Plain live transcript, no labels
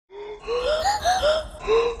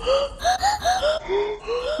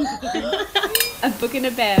Book and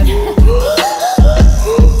a Bev.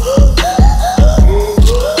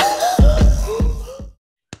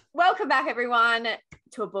 Welcome back, everyone,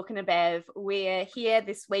 to A Book and a Bev. We're here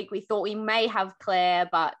this week. We thought we may have Claire,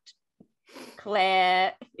 but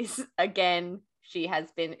Claire is, again,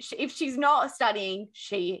 if she's not studying,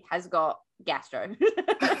 she has got gastro.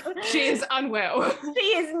 She is unwell. She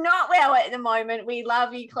is not well at the moment. We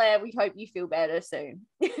love you, Claire. We hope you feel better soon.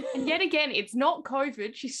 And yet again, it's not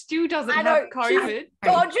COVID. She still doesn't have COVID.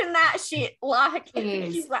 Dodging that shit like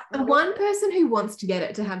she's like the one person who wants to get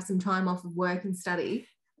it to have some time off of work and study.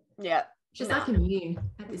 Yeah. She's like immune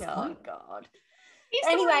at this point. Oh, God.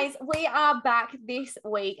 Anyways, we are back this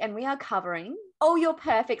week and we are covering All Your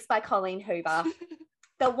Perfects by Colleen Hoover.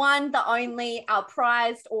 The one, the only, our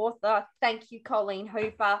prized author. Thank you, Colleen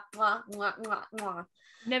Hoover. Mwah, mwah, mwah, mwah.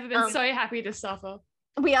 Never been so happy to suffer.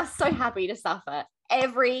 We are so happy to suffer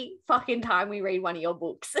every fucking time we read one of your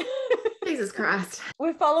books. Jesus Christ.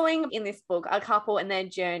 We're following in this book a couple and their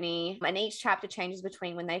journey, and each chapter changes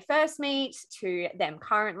between when they first meet to them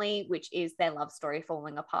currently, which is their love story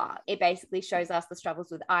falling apart. It basically shows us the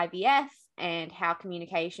struggles with IVF and how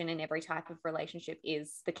communication in every type of relationship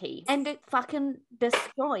is the key. And it fucking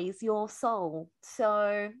destroys your soul.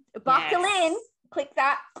 So buckle in, click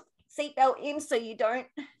that seatbelt in so you don't...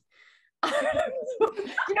 You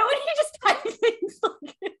know when you just type things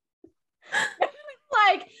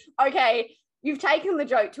like, okay, you've taken the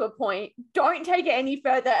joke to a point, don't take it any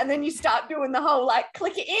further, and then you start doing the whole like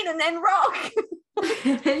click it in and then rock.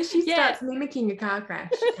 And then she starts mimicking a car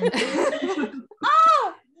crash.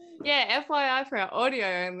 Oh! Yeah, FYI for our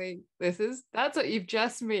audio only listeners, that's what you've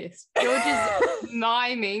just missed. Georgia's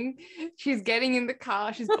miming. She's getting in the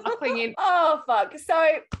car. She's buckling in. Oh, fuck.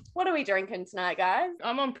 So what are we drinking tonight, guys?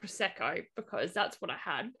 I'm on Prosecco because that's what I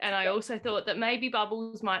had. And I also thought that maybe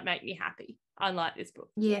bubbles might make me happy, unlike this book.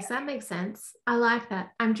 Yes, that makes sense. I like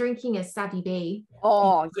that. I'm drinking a Savvy Bee.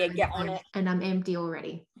 Oh, yeah, get on it. And I'm empty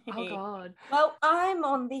already. Oh, God. Well, I'm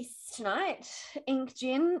on this tonight, ink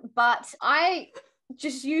gin, but I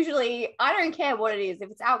don't care what it is. If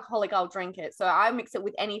it's alcoholic, I'll drink it. So I mix it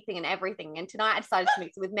with anything and everything. And tonight I decided to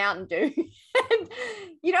mix it with Mountain Dew. And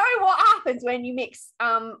you know what happens when you mix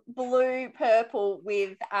blue, purple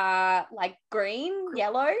with like green,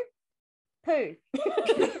 yellow? Poo.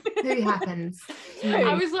 Poo happens.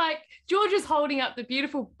 I was like, Georgia's holding up the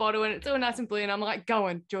beautiful bottle and it's all nice and blue. And I'm like, go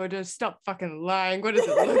on, Georgia, stop fucking lying. What does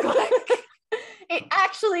it look like? It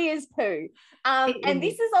actually is poo. And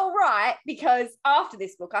this is all right because after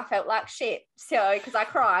this book, I felt like shit. So, because I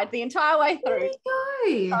cried the entire way through. There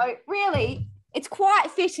you go. So, really, it's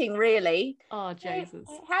quite fitting, really. Oh, Jesus.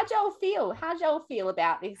 How'd y'all feel? How'd y'all feel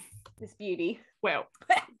about this beauty? Well,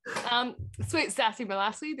 sweet sassy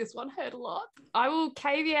molassie, this one hurt a lot. I will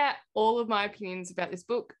caveat all of my opinions about this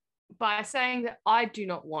book by saying that I do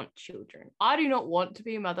not want children. I do not want to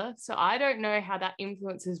be a mother, so I don't know how that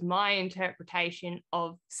influences my interpretation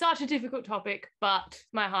of such a difficult topic, but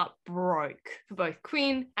my heart broke for both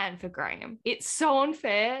Quinn and for Graham. It's so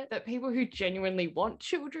unfair that people who genuinely want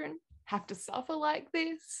children have to suffer like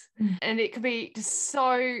this. And it could be just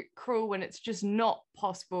so cruel when it's just not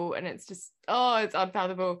possible, and it's just, it's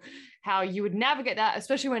unfathomable how you would navigate that,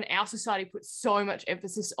 especially when our society puts so much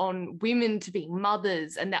emphasis on women to be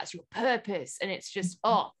mothers and that's your purpose, and it's just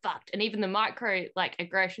fucked. And even the micro like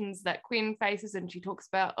aggressions that Quinn faces, and she talks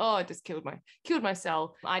about, it just killed my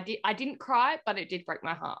soul. I didn't cry, but it did break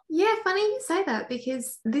my heart. Yeah, funny you say that,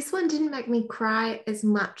 because this one didn't make me cry as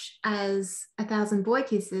much as 1,000 Boy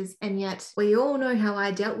Kisses, and yet we all know how I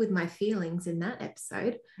dealt with my feelings in that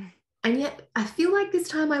episode. And yet I feel like this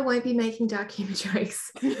time I won't be making dark humor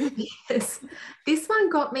jokes because this one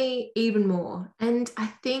got me even more. And I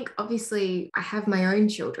think obviously I have my own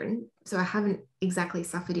children, so I haven't exactly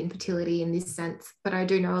suffered infertility in this sense, but I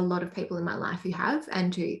do know a lot of people in my life who have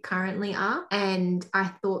and who currently are. And I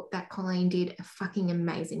thought that Colleen did a fucking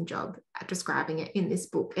amazing job at describing it in this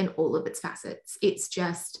book and all of its facets. It's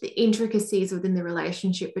just the intricacies within the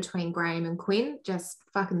relationship between Graham and Quinn, just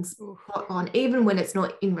fucking spot on, even when it's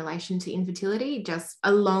not in relation to infertility, just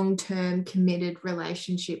a long-term committed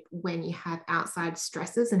relationship when you have outside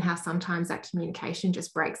stresses and how sometimes that communication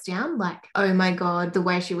just breaks down. Like, oh my God, the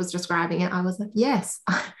way she was describing it, I was like, yes,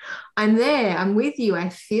 I'm there. I'm with you. I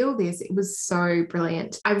feel this. It was so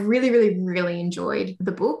brilliant. I really, really, really enjoyed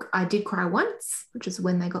the book. I did cry once, which is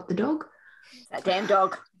when they got the dog. That damn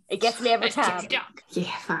dog. It gets me every time.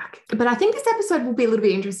 Yeah, fuck. But I think this episode will be a little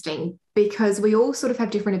bit interesting because we all sort of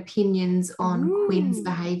have different opinions on Quinn's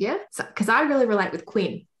behaviour. So, because I really relate with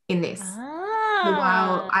Quinn in this.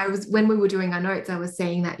 while when we were doing our notes, I was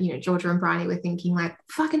saying that, Georgia and Briony were thinking like,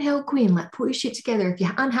 fucking hell, Quinn, like put your shit together. If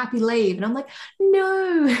you're unhappy, leave. And I'm like,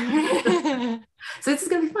 no. So this is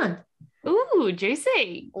going to be fun. Ooh,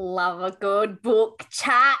 juicy. Love a good book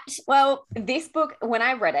chat. Well, this book, when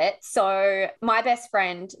I read it, so my best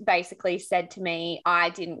friend basically said to me,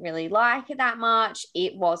 I didn't really like it that much.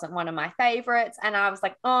 It wasn't one of my favorites. And I was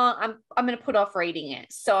like, oh, I'm going to put off reading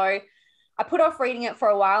it. So I put off reading it for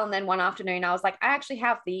a while, and then one afternoon I was like, I actually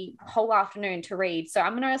have the whole afternoon to read, so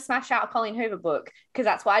I'm going to smash out a Colleen Hoover book because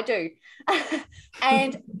that's what I do.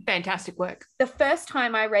 And fantastic work. The first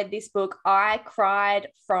time I read this book, I cried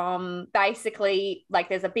from basically like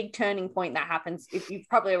there's a big turning point that happens. If you've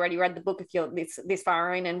probably already read the book, if you're this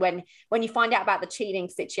far in, and when you find out about the cheating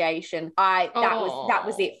situation, that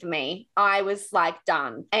was it for me. I was like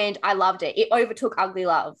done, and I loved it. It overtook Ugly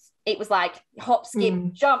Love. It was like hop,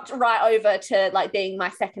 skip, jumped right over to like being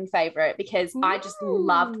my second favorite because I just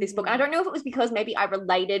loved this book. I don't know if it was because maybe I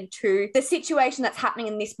related to the situation that's happening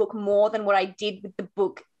in this book more than what I did with the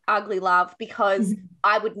book Ugly Love, because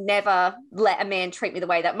I would never let a man treat me the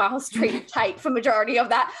way that Miles treated Kate for majority of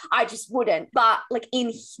that. I just wouldn't. But like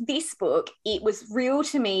in this book, it was real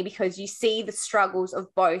to me because you see the struggles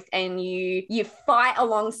of both and you fight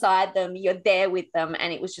alongside them. You're there with them,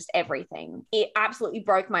 and it was just everything. It absolutely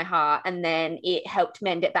broke my heart, and then it helped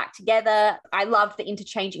mend it back together. I loved the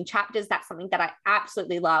interchanging chapters. That's something that I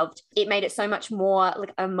absolutely loved. It made it so much more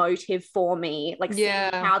like emotive for me, like seeing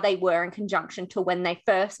how they were in conjunction to when they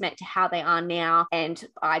first met to how they are now, and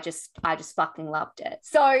I just fucking loved it.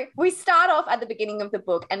 So we start off at the beginning of the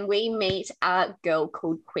book and we meet a girl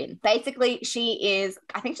called Quinn. Basically, she is,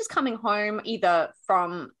 I think, just coming home either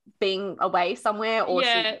from being away somewhere or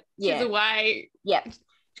she's away. Yeah. She's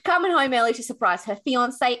coming home early to surprise her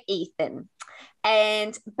fiance, Ethan.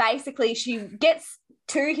 And basically she gets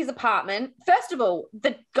to his apartment. First of all,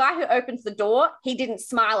 the guy who opens the door, he didn't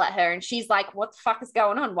smile at her, and she's like, what the fuck is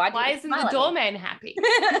going on? Why isn't the doorman happy?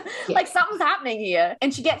 Like something's happening here.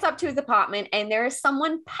 And she gets up to his apartment, and there is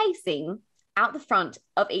someone pacing out the front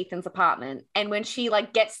of Ethan's apartment. And when she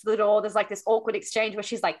like gets to the door, there's like this awkward exchange where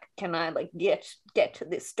she's like, can I like get to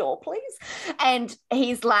this door, please? And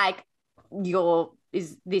he's like,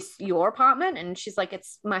 is this your apartment? And she's like,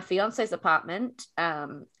 it's my fiance's apartment.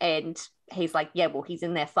 And he's like, yeah, well, he's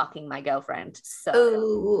in there fucking my girlfriend. So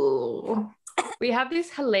ooh. We have this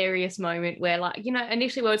hilarious moment where, like,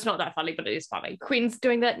 initially, well, it's not that funny, but it is funny. Quinn's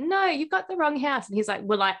doing that, no, you've got the wrong house. And he's like,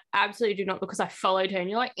 well, I absolutely do not, because I followed her. And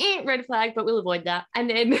you're like, red flag, but we'll avoid that. And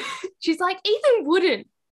then she's like, Ethan wouldn't.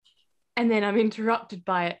 And then I'm interrupted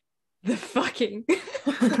by it. The fucking.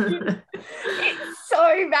 It's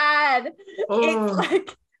so bad. It's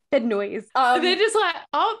like the noise. They're just like,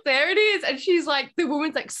 oh, there it is. And she's like, the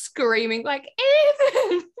woman's like screaming, like,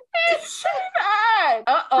 Ethan. It's so bad.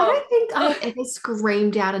 I don't think I've ever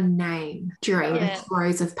screamed out a name during the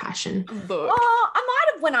throes of passion. Oh, I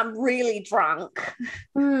might have when I'm really drunk.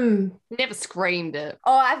 Never screamed it.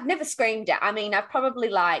 Oh, I've never screamed it. I mean, I've probably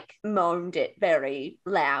like moaned it very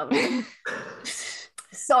loud.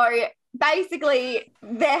 So basically,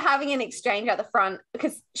 they're having an exchange at the front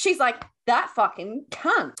because she's like, that fucking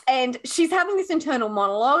cunt. And she's having this internal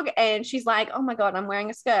monologue, and she's like, oh my God, I'm wearing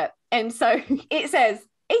a skirt. And so it says,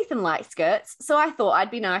 Ethan likes skirts, so I thought I'd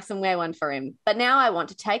be nice and wear one for him. But now I want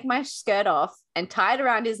to take my skirt off and tie it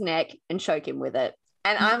around his neck and choke him with it.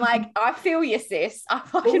 And I'm like, I feel you, sis. I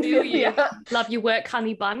fucking feel you. Love your work,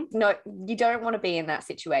 honey bun. No, you don't want to be in that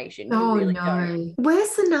situation. Oh, you really no. don't.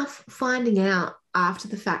 Worse enough finding out after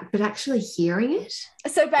the fact, but actually hearing it.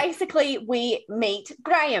 So basically we meet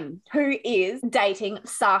Graham, who is dating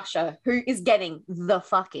Sasha, who is getting the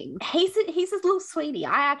fucking. He's his little sweetie.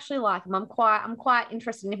 I actually like him. I'm quite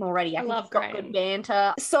interested in him already. I think love he's got Graham. good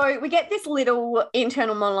banter. So we get this little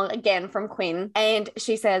internal monologue again from Quinn, and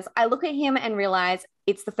she says, I look at him and realize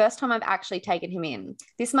it's the first time I've actually taken him in.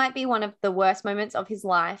 This might be one of the worst moments of his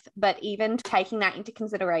life, but even taking that into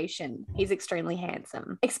consideration, he's extremely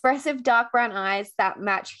handsome. Expressive dark brown eyes that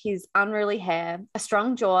match his unruly hair, a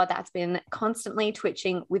strong jaw that's been constantly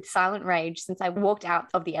twitching with silent rage since I walked out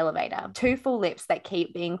of the elevator, two full lips that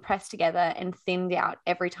keep being pressed together and thinned out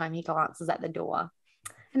every time he glances at the door.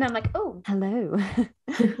 And I'm like, oh, hello.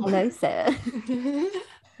 Hello, sir.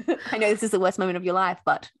 I know this is the worst moment of your life,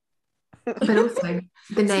 but also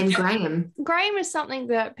the name Graham. Graham is something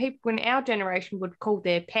that people in our generation would call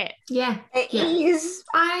their pet. Yeah. It is.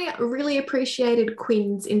 I really appreciated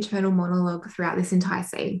Quinn's internal monologue throughout this entire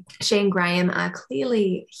scene. She and Graham are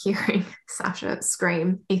clearly hearing Sasha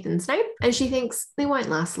scream Ethan's name, and she thinks they won't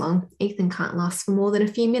last long. Ethan can't last for more than a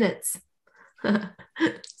few minutes.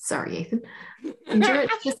 Sorry, Ethan.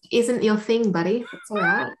 Endurance just isn't your thing, buddy. It's all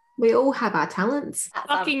right. We all have our talents.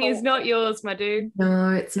 Fucking is not yours, my dude.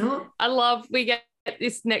 No, it's not. We get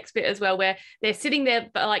this next bit as well, where they're sitting there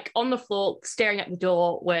like on the floor staring at the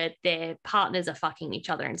door where their partners are fucking each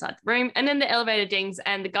other inside the room, and then the elevator dings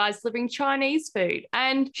and the guy's delivering Chinese food,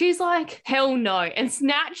 and she's like, hell no, and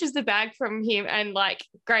snatches the bag from him, and like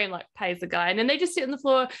Graham like pays the guy, and then they just sit on the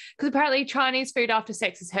floor because apparently Chinese food after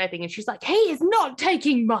sex is her thing, and she's like, he is not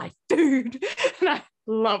taking my food. And I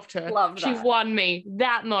loved her. She won me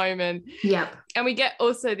that moment. Yep. And we get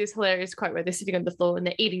also this hilarious quote where they're sitting on the floor and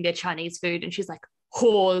they're eating their Chinese food, and she's like,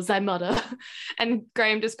 whores, I mutter. And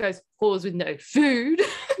Graham just goes, whores with no food.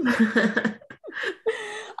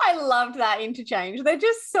 I loved that interchange.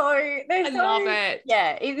 I love it.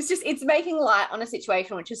 Yeah, it's making light on a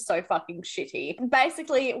situation which is so fucking shitty.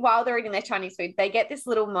 Basically, while they're eating their Chinese food, they get this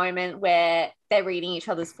little moment where they're reading each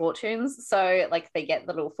other's fortunes. So like they get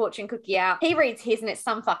the little fortune cookie out. He reads his and it's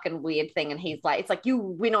some fucking weird thing. And he's like, it's like you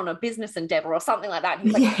win on a business endeavor or something like that.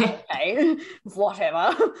 And he's like, okay,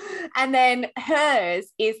 whatever. And then hers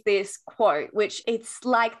is this quote, which it's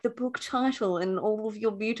like the book title and all of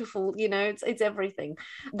your beautiful, it's everything.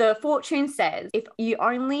 The fortune says, if you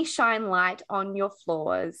only shine light on your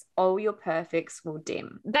flaws, all your perfects will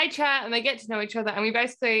dim. They chat and they get to know each other. And we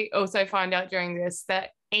basically also find out during this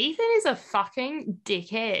that Ethan is a fucking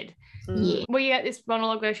dickhead. Yeah. We get this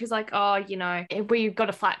monologue where she's like, oh, we got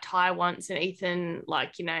a flat tire once, and Ethan,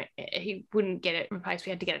 like, he wouldn't get it replaced. We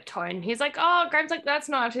had to get a tow. And he's like, oh, Graham's like, that's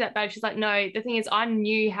not actually that bad. She's like, no, the thing is, I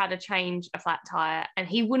knew how to change a flat tire, and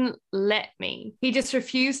he wouldn't let me. He just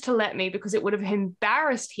refused to let me because it would have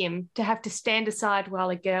embarrassed him to have to stand aside while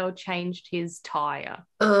a girl changed his tire.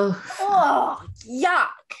 Oh, yuck.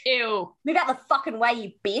 Ew. Move out the fucking way,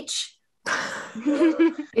 you bitch.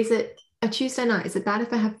 Is it a Tuesday night? Is it bad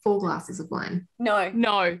if I have 4 glasses of wine? No.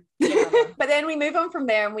 But then we move on from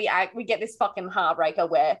there and we get this fucking heartbreaker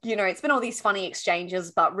where, it's been all these funny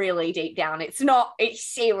exchanges, but really deep down, it's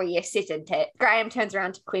serious, isn't it? Graham turns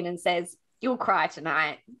around to Quinn and says, you'll cry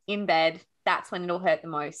tonight in bed. That's when it'll hurt the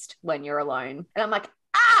most, when you're alone. And I'm like,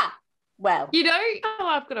 well.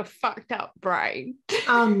 I've got a fucked up brain.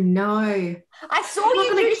 Oh, no. I saw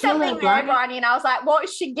you do something there, Briony, and I was like, what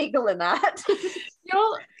is she giggling at?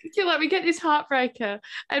 You're like, we get this heartbreaker,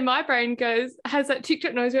 and my brain has that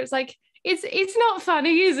TikTok noise where it's like, it's not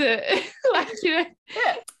funny, is it? Yeah.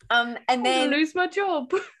 And then I'm gonna lose my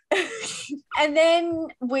job. And then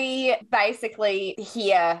we basically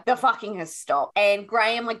hear the fucking has stopped, and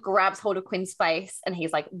Graham grabs hold of Quinn's face and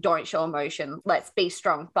he's like, don't show emotion, let's be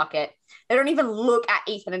strong, fuck it. They don't even look at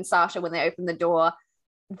Ethan and Sasha when they open the door.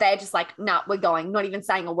 They're just like, nah, we're going, not even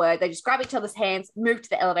saying a word. They just grab each other's hands, move to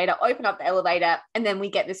the elevator, open up the elevator, and then we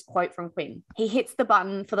get this quote from Quinn. He hits the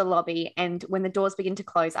button for the lobby, and when the doors begin to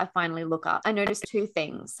close, I finally look up. I notice 2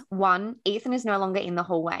 things. 1, Ethan is no longer in the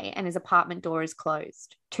hallway and his apartment door is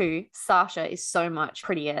closed. 2, Sasha is so much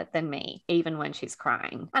prettier than me, even when she's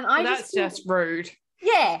crying. And that's just rude.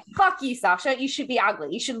 Yeah, fuck you, Sasha. You should be ugly.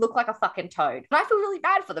 You should look like a fucking toad. But I feel really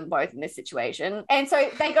bad for them both in this situation. And so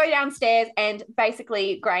they go downstairs, and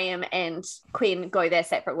basically Graham and Quinn go their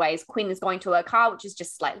separate ways. Quinn is going to her car, which is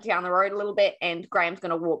just down the road a little bit, and Graham's going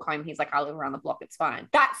to walk home. He's like, I live around the block. It's fine.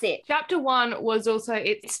 That's it. Chapter 1 was also,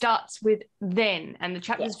 it starts with then, and the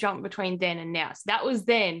chapters jump between then and now. So that was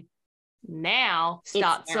then. Now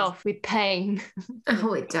starts off with pain.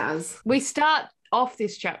 Oh, it does. We start off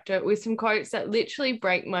this chapter with some quotes that literally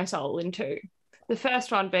break my soul in 2. The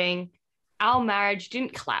first one being, our marriage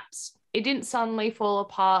didn't collapse. It didn't suddenly fall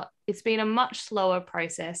apart. It's been a much slower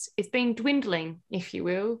process. It's been dwindling, if you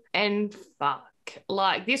will. And fuck.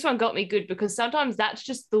 This one got me good, because sometimes that's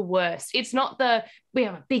just the worst. It's not we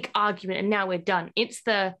have a big argument and now we're done. It's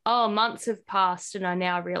months have passed and I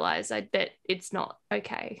now realize that it's not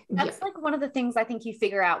okay. That's one of the things I think you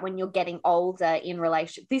figure out when you're getting older in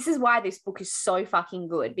relationship. This is why this book is so fucking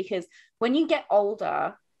good, because when you get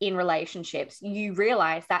older in relationships, you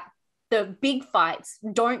realize that the big fights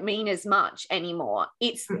don't mean as much anymore.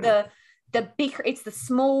 It's it's the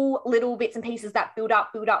small little bits and pieces that build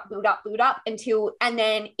up until, and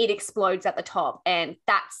then it explodes at the top. And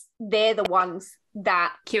they're the ones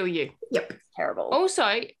that kill you. Yep. Terrible.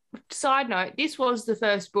 Also, side note, this was the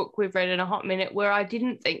first book we've read in a hot minute where I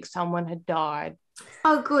didn't think someone had died.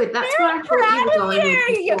 Oh, good. That's what I thought you were going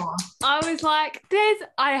with before. I was like,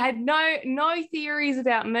 I had no theories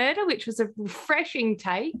about murder, which was a refreshing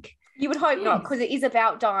take. You would hope not, because it is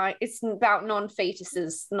about dying. It's about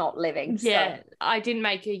non-fetuses not living. Yeah, so. I didn't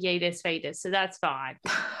make a Yeetus fetus, so that's fine.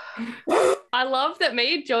 I love that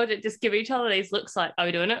me and Georgia just give each other these looks like, are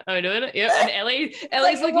we doing it? Are we doing it? Yep. And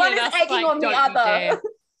Ellie's looking one at is us egging like, on the don't other.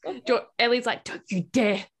 Ellie's like, don't you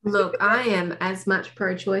dare. Look, I am as much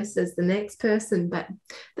pro-choice as the next person, but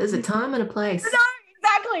there's a time and a place. No,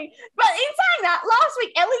 exactly. But in saying that, last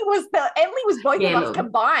week Ellie was both of us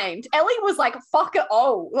combined. Ellie was like, fuck it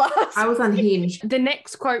all. I was unhinged. The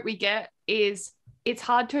next quote we get is, it's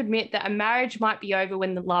hard to admit that a marriage might be over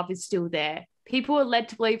when the love is still there. People are led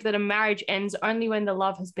to believe that a marriage ends only when the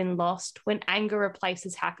love has been lost, when anger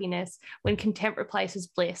replaces happiness, when contempt replaces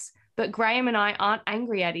bliss. But Graham and I aren't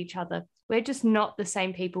angry at each other. We're just not the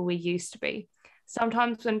same people we used to be.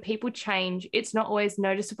 Sometimes when people change, it's not always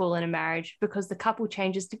noticeable in a marriage because the couple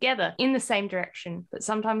changes together in the same direction, but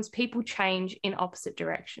sometimes people change in opposite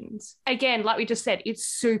directions. Again, like we just said, it's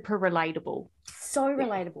super relatable. So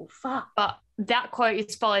relatable. Fuck. But that quote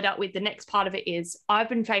is followed up with the next part of it is, I've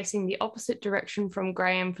been facing the opposite direction from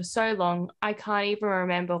Graham for so long, I can't even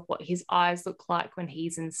remember what his eyes look like when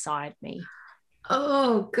he's inside me.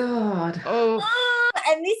 Oh, God. Oh.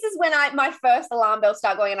 And this is when my first alarm bells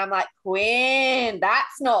start going and I'm like, Quinn,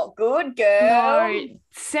 that's not good, girl. No,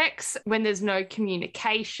 sex when there's no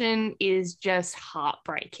communication is just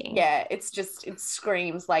heartbreaking. Yeah, it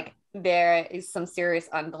screams like there is some serious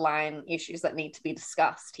underlying issues that need to be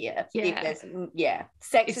discussed here.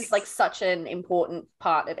 Sex is like such an important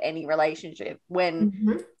part of any relationship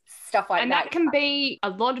when stuff like and that can be a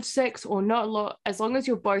lot of sex or not a lot, as long as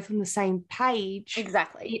you're both on the same page.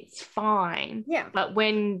 Exactly. It's fine. Yeah. But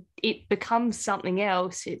when it becomes something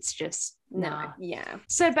else, it's just no. Yeah.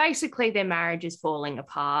 So basically their marriage is falling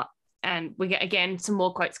apart. And we get, again, some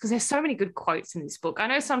more quotes because there's so many good quotes in this book. I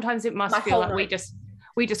know sometimes it must feel like we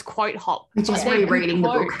just quote hop. We're just rereading the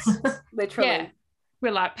book. Literally. Yeah.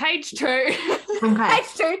 We're like, page 2. Okay.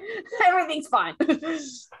 Page 2. Everything's fine.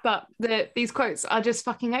 But these quotes are just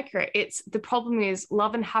fucking accurate. The problem is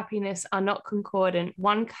love and happiness are not concordant.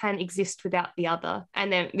 One can exist without the other.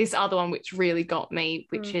 And then this other one, which really got me,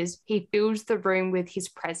 which is, he fills the room with his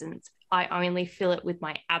presence. I only fill it with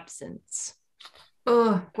my absence.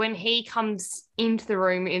 Oh. When he comes into the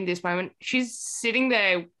room in this moment, she's sitting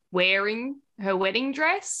there wearing her wedding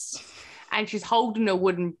dress and she's holding a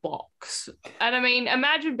wooden box. And I mean,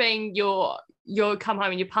 imagine being your come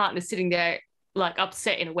home and your partner's sitting there like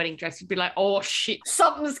upset in a wedding dress. You'd be like, oh shit,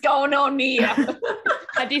 something's going on here.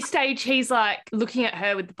 At this stage, he's like looking at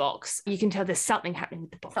her with the box. You can tell there's something happening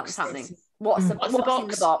with the box. Something. What's in the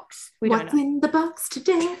box? What's in the box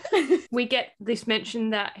today? We get this mention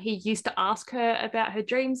that he used to ask her about her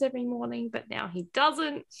dreams every morning, but now he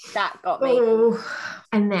doesn't. That got me. Oh.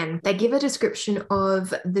 And then they give a description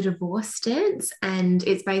of the divorce dance, and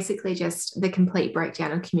it's basically just the complete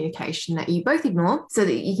breakdown of communication that you both ignore so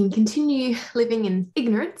that you can continue living in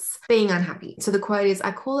ignorance, being unhappy. So the quote is,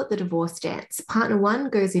 I call it the divorce dance. Partner 1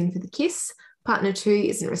 goes in for the kiss. Partner 2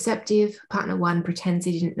 isn't receptive. Partner 1 pretends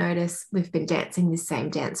he didn't notice. We've been dancing this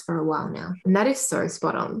same dance for a while now. And that is so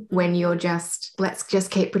spot on when you're let's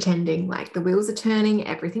just keep pretending like the wheels are turning.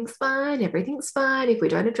 Everything's fine. Everything's fine. If we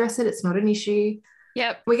don't address it, it's not an issue.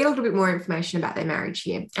 Yep. We get a little bit more information about their marriage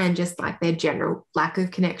here and just like their general lack of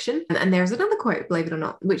connection. And there's another quote, believe it or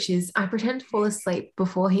not, which is, I pretend to fall asleep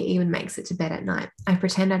before he even makes it to bed at night. I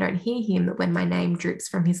pretend I don't hear him when my name droops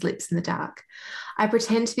from his lips in the dark. I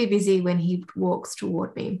pretend to be busy when he walks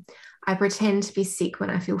toward me. I pretend to be sick when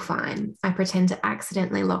I feel fine. I pretend to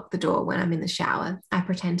accidentally lock the door when I'm in the shower. I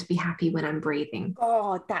pretend to be happy when I'm breathing.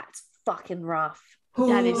 Oh, that's fucking rough.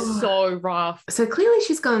 That is so rough. So clearly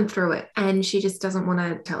she's going through it and she just doesn't want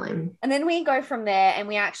to tell him. And then we go from there and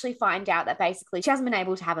we actually find out that basically she hasn't been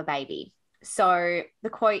able to have a baby. So the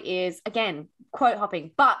quote is, again, quote hopping,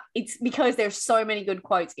 but it's because there's so many good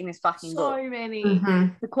quotes in this fucking book. So many.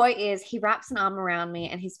 Mm-hmm. The quote is, he wraps an arm around me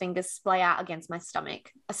and his fingers splay out against my stomach,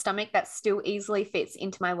 a stomach that still easily fits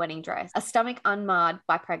into my wedding dress, a stomach unmarred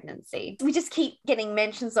by pregnancy. We just keep getting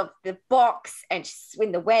mentions of the box and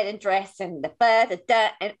in the wedding dress and the birth,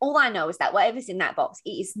 and all I know is that whatever's in that box, it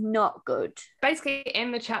is not good. Basically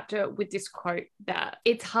end the chapter with this quote that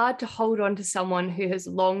it's hard to hold on to someone who has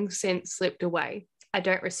long since slipped away. I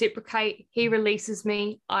don't reciprocate. He releases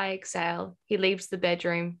me. I exhale. He leaves the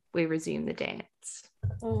bedroom. We resume the dance.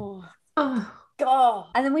 Oh. God.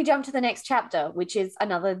 And then we jump to the next chapter, which is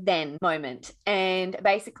another then moment. And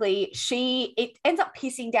basically it ends up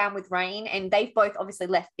pissing down with rain, and they've both obviously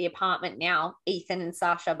left the apartment now, Ethan and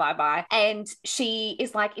Sasha, bye-bye. And she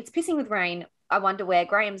is like, it's pissing with rain. I wonder where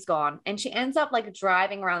Graham's gone. And she ends up like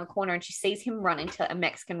driving around the corner and she sees him run into a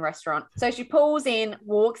Mexican restaurant. So she pulls in,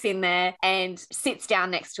 walks in there and sits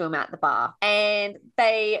down next to him at the bar. And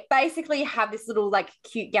they basically have this little like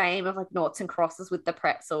cute game of like noughts and crosses with the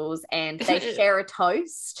pretzels, and they share a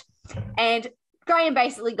toast. And Graham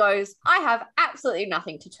basically goes, I have absolutely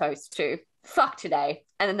nothing to toast to. fuck today.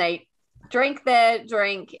 And then they drink their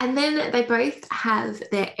drink. And then they both have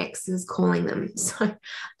their exes calling them. So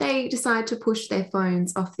they decide to push their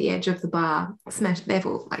phones off the edge of the bar,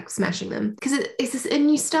 therefore like smashing them. Because it's just a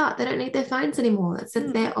new start. They don't need their phones anymore. It's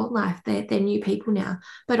their old life. They're new people now.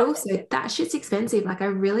 But also that shit's expensive. Like I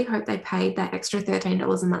really hope they paid that extra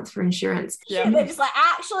 $13 a month for insurance. Yeah, they're just like,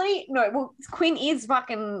 actually, no, well, Quinn is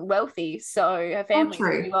fucking wealthy. So her family's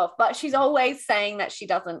pretty well. But she's always saying that she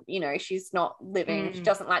doesn't, she's not living. She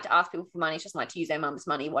doesn't like to ask people for money. She doesn't like to use their mum's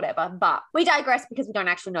money, whatever. But we digress because we don't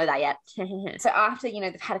actually know that yet. So after,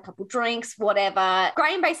 they've had a couple drinks, whatever,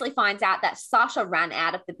 Graham basically finds out that Sasha ran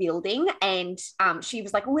out of the building and she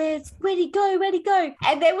was like, where'd he go?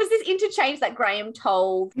 And there was this interchange that Graham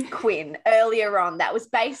told Quinn earlier on that was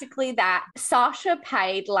basically that Sasha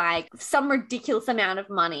paid like some ridiculous amount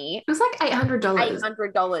of money. It was like $800.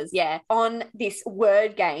 $800, yeah, on this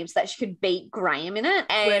word game so that she could beat Graham in it.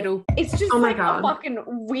 And it's just a fucking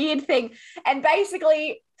weird thing. And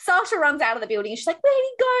basically Sasha runs out of the building and she's like, where'd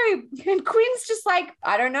he go? And Quinn's just like,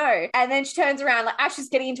 I don't know. And then she turns around, like, as she's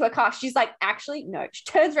getting into a car, she's like, actually, no. She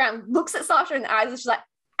turns around, looks at Sasha in the eyes and she's like,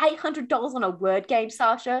 $800 on a word game,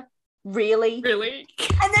 Sasha? Really? And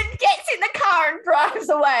then gets in the car and drives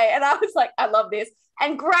away. And I was like, I love this.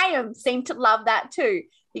 And Graham seemed to love that too,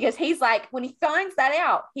 because he's like, when he finds that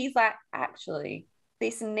out, he's like, actually,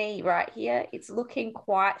 this knee right here, it's looking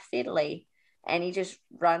quite fiddly. And he just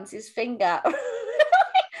runs his finger.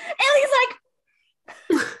 Ellie's like,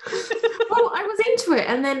 oh, I was into it.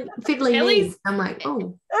 And then fiddly knees. I'm like,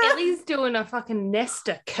 oh. Ellie's doing a fucking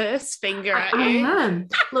Nesta curse finger at you. I am.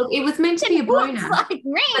 Look, it was meant to be a boner. Like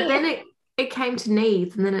but then it came to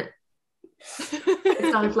knees and then it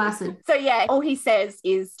started flaccid. So yeah, all he says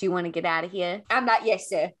is, do you want to get out of here? I'm like, yes,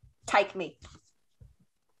 sir. Take me.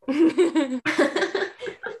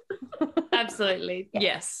 Absolutely.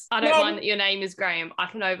 Yes. I don't mind that your name is Graham. I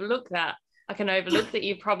can overlook that. I can overlook that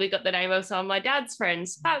you've probably got the name of some of my dad's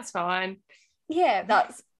friends. That's fine. Yeah,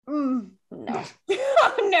 that's no.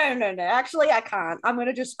 no. Actually, I can't. I'm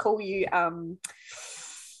gonna just call you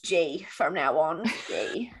G from now on.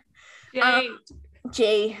 G.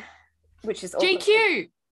 G, which is GQ.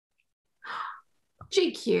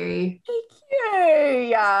 GQ.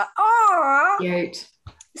 Yeah. Oh. Cute.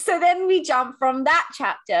 So then we jump from that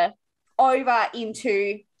chapter over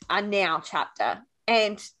into a now chapter,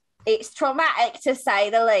 and it's traumatic to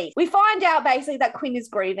say the least. We find out basically that Quinn is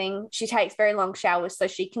grieving. She takes very long showers so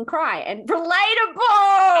she can cry. And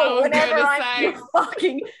relatable! Whenever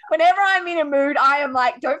I'm in a mood, I am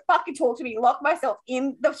like, don't fucking talk to me. Lock myself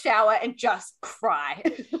in the shower and just cry.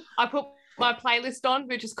 I put my playlist on,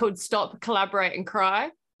 which is called Stop, Collaborate and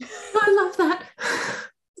Cry. I love that.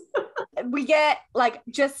 We get like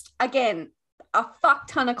just again a fuck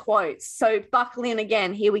ton of quotes. So buckle in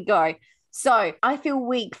again. Here we go. So I feel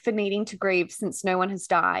weak for needing to grieve since no one has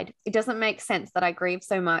died. It doesn't make sense that I grieve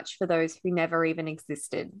so much for those who never even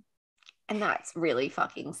existed. And that's really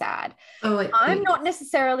fucking sad. I'm not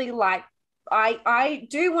necessarily like, I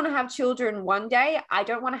do want to have children one day. I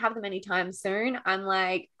don't want to have them anytime soon. I'm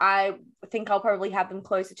like, I think I'll probably have them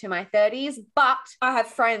closer to my 30s, but I have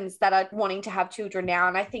friends that are wanting to have children now.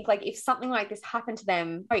 And I think like if something like this happened to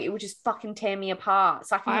them, it would just fucking tear me apart.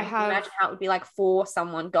 So I can imagine how it would be like for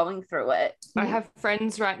someone going through it. I have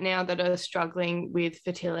friends right now that are struggling with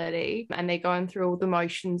fertility and they're going through all the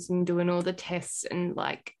motions and doing all the tests. And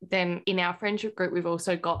like then in our friendship group, we've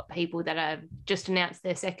also got people that have just announced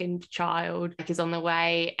their second child is on the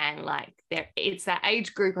way, and like it's that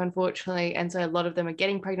age group, unfortunately. And so a lot of them are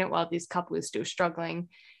getting pregnant while this couple is still struggling.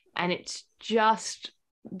 And it's just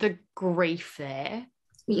the grief there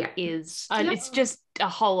is, and it's just a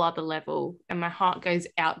whole other level. And my heart goes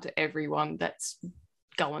out to everyone that's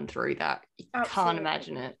going through that. You can't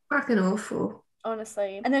imagine it. Fucking awful.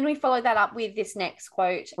 Honestly. And then we follow that up with this next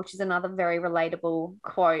quote, which is another very relatable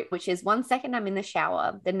quote, which is, 1 second I'm in the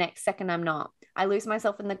shower, the next second I'm not. I lose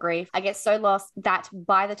myself in the grief. I get so lost that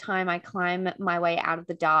by the time I climb my way out of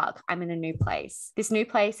the dark, I'm in a new place. This new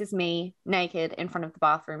place is me naked in front of the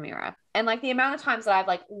bathroom mirror. And like the amount of times that I've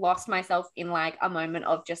like lost myself in like a moment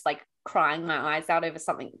of just like crying my eyes out over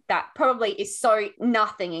something that probably is so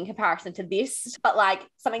nothing in comparison to this, but like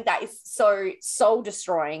something that is so soul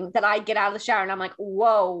destroying that I get out of the shower and I'm like,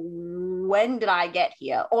 whoa, when did I get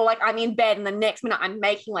here? Or like I'm in bed and the next minute I'm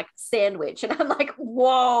making like a sandwich and I'm like,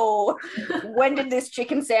 whoa, when did this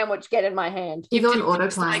chicken sandwich get in my hand? You've got an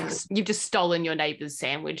autopilot. You've just stolen your neighbour's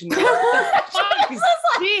sandwich. And bitch.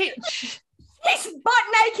 He's butt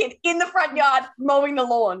naked in the front yard mowing the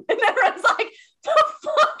lawn. And everyone's like, the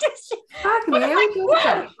fuck is she?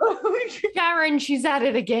 Karen, she's at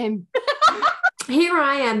it again. Here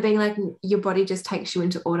I am being like, your body just takes you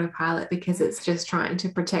into autopilot because it's just trying to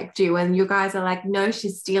protect you. And you guys are like, no,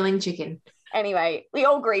 she's stealing chicken. Anyway, we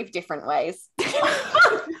all grieve different ways.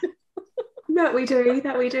 That we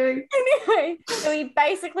do. Anyway, so we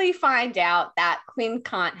basically find out that Quinn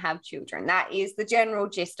can't have children. That is the general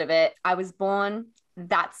gist of it. I was born.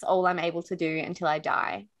 That's all I'm able to do until I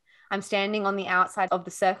die. I'm standing on the outside of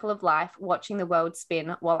the circle of life, watching the world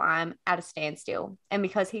spin while I'm at a standstill. And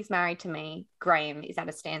because he's married to me, Graham is at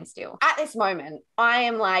a standstill. At this moment, I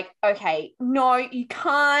am like, okay, no, you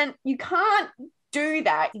can't do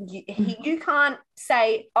that. You can't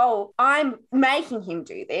say, oh, I'm making him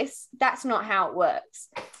do this. That's not how it works.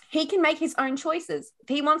 He can make his own choices. If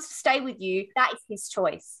he wants to stay with you, that is his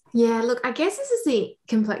choice. Yeah, look, I guess this is the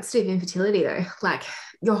complexity of infertility, though. Like,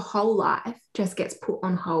 your whole life just gets put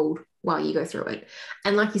on hold while you go through it.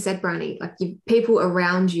 And like you said, Briony, like people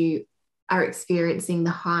around you are experiencing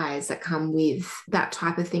the highs that come with that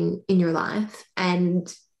type of thing in your life.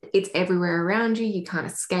 And it's everywhere around you. You can't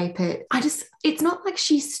escape it. It's not like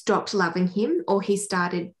she stopped loving him or he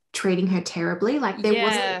started treating her terribly. Like there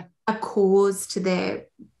wasn't a cause to their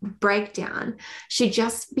breakdown. She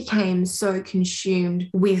just became so consumed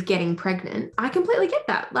with getting pregnant. I completely get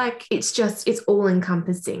that. Like it's all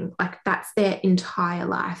encompassing. Like that's their entire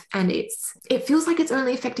life. And it feels like it's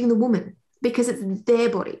only affecting the woman because it's their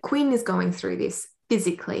body. Quinn is going through this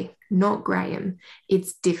physically, not Graham.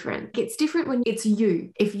 It's different. It's different when it's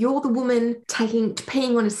you. If you're the woman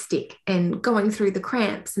peeing on a stick and going through the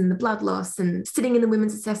cramps and the blood loss and sitting in the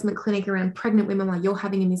women's assessment clinic around pregnant women while you're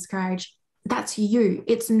having a miscarriage, that's you.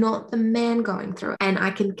 It's not the man going through it. And I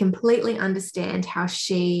can completely understand how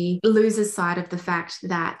she loses sight of the fact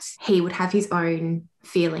that he would have his own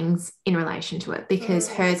feelings in relation to it because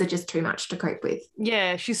hers are just too much to cope with.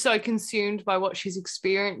 Yeah, she's so consumed by what she's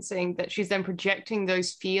experiencing that she's then projecting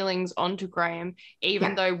those feelings onto Graham,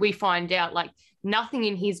 even though we find out like nothing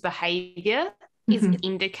in his behavior is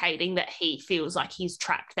indicating that he feels like he's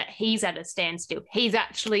trapped, that he's at a standstill. He's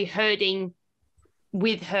actually hurting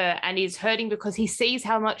with her and is hurting because he sees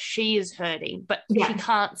how much she is hurting, but she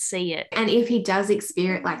can't see it. And if he does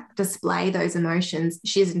display those emotions,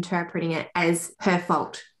 she's interpreting it as her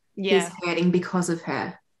fault. He's hurting because of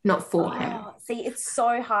her, not for her. See, it's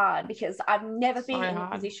so hard because I've never been in the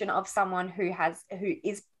position of someone who has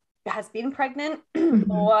been pregnant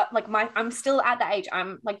or like I'm still at that age.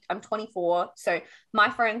 I'm 24, so my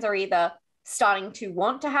friends are either starting to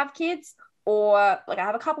want to have kids or like I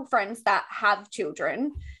have a couple friends that have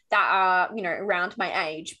children that are, around my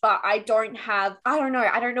age, but I don't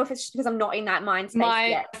know if it's because I'm not in that mind space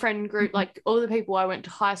yet. My friend group, like all the people I went to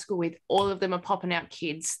high school with, all of them are popping out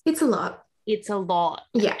kids. It's a lot.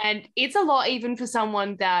 Yeah. And it's a lot even for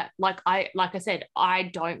someone that like I said, I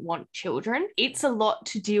don't want children. It's a lot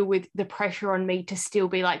to deal with the pressure on me to still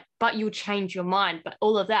be like, but you'll change your mind. But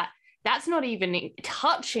all of that's not even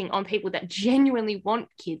touching on people that genuinely want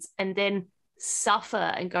kids and then suffer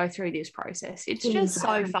and go through this process. It's just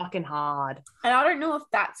so fucking hard. And I don't know if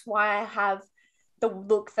that's why I have the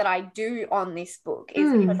look that I do on this book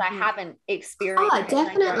is because I haven't experienced it.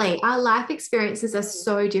 Definitely. Our life experiences are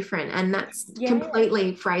so different and that's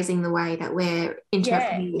completely phrasing the way that we're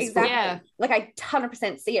interpreting this book. Yeah. Like I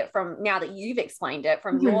 100% see it from now that you've explained it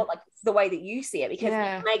from your like the way that you see it because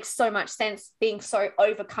it makes so much sense being so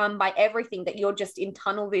overcome by everything that you're just in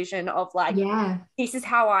tunnel vision of like this is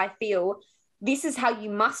how I feel. This is how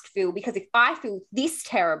you must feel because if I feel this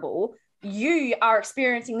terrible, you are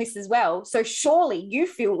experiencing this as well. So surely you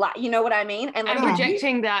feel like, you know what I mean? And like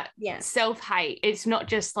projecting that self-hate. It's not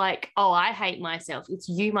just like, oh, I hate myself. It's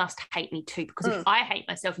you must hate me too because if I hate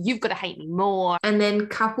myself, you've got to hate me more. And then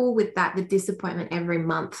couple with that, the disappointment every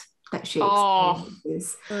month that she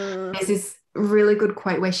experiences. There's this really good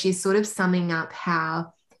quote where she's sort of summing up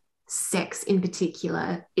how sex in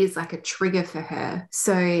particular is like a trigger for her.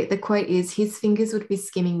 So the quote is, his fingers would be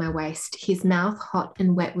skimming my waist, his mouth hot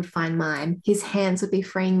and wet would find mine, his hands would be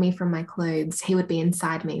freeing me from my clothes, he would be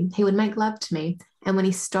inside me, he would make love to me, and when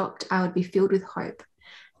he stopped I would be filled with hope,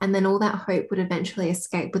 and then all that hope would eventually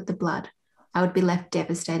escape with the blood. I would be left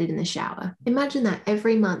devastated in the shower. Imagine that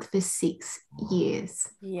every month for 6 years.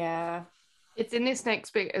 Yeah. It's in this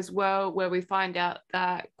next bit as well where we find out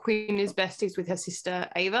that Quinn is besties with her sister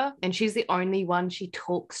Ava, and she's the only one she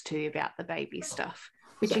talks to about the baby stuff,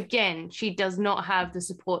 which again, she does not have the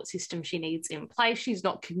support system she needs in place. She's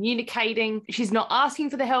not communicating. She's not asking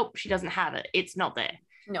for the help. She doesn't have it. It's not there.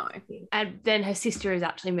 No. And then her sister is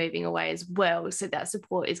actually moving away as well. So that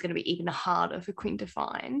support is going to be even harder for Quinn to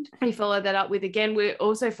find. We follow that up with, again, we're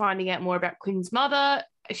also finding out more about Quinn's mother.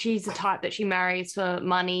 she's the type that she marries for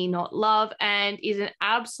money, not love, and is an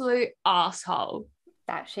absolute asshole.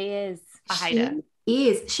 That she is. I hate her.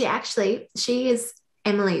 She is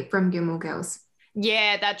Emily from Gilmore Girls.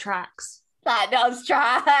 Yeah, that tracks. That does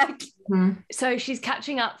track. So she's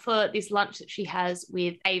catching up for this lunch that she has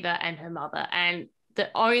with Ava and her mother, and the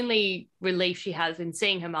only relief she has in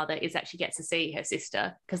seeing her mother is that she gets to see her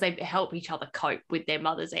sister because they help each other cope with their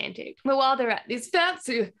mother's antics. But while they're at this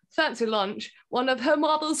fancy lunch, one of her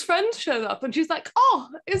mother's friends shows up and she's like, "Oh,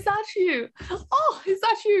 is that you? Oh, is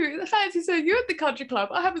that you? Fancy seeing you at the country club.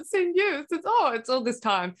 I haven't seen you since, it's all this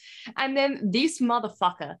time." And then this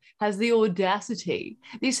motherfucker has the audacity,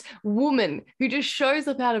 this woman who just shows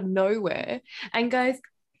up out of nowhere and goes,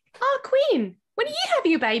 "Oh, Quinn, when are you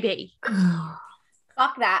having a baby?"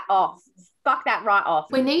 Fuck that off. Fuck that right off.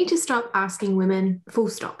 We need to stop asking women, full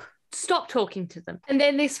stop. Stop talking to them. And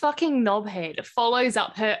then this fucking knobhead follows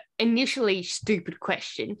up her initially stupid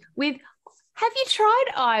question with, "Have you tried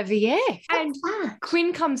IVF?" And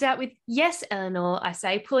Quinn comes out with, "Yes, Eleanor," I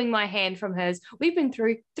say, pulling my hand from hers. "We've been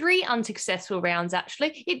through 3 unsuccessful rounds,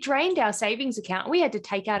 actually. It drained our savings account. We had to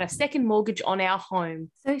take out a second mortgage on our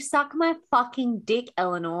home." So suck my fucking dick,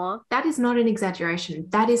 Eleanor. That is not an exaggeration.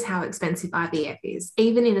 That is how expensive IVF is,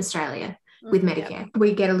 even in Australia. With Medicare,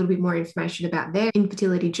 we get a little bit more information about their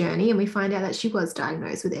infertility journey, and we find out that she was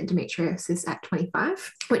diagnosed with endometriosis at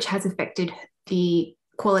 25, which has affected the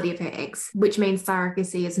quality of her eggs, which means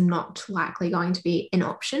surrogacy is not likely going to be an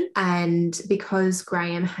option. And because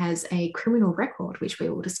Graham has a criminal record, which we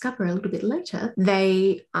will discover a little bit later,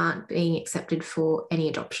 they aren't being accepted for any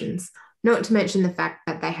adoptions. Not to mention the fact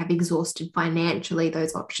that they have exhausted financially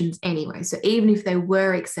those options anyway. So even if they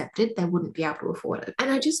were accepted, they wouldn't be able to afford it.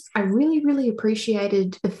 And I really, really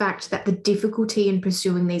appreciated the fact that the difficulty in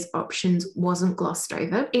pursuing these options wasn't glossed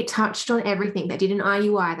over. It touched on everything. They did an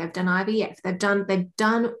IUI, they've done IVF, they've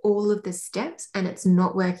done all of the steps, and it's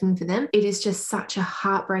not working for them. It is just such a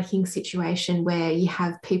heartbreaking situation where you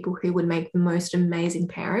have people who would make the most amazing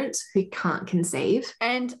parents who can't conceive.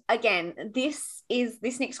 And again, this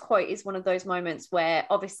next quote is one of those moments where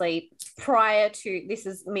obviously this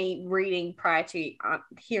is me reading prior to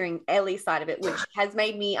hearing Ellie's side of it, which has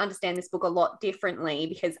made me understand this book a lot differently,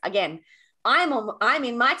 because again, I'm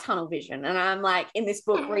in my tunnel vision and I'm like in this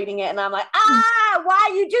book reading it and I'm like, why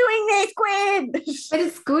are you doing this, Quinn? But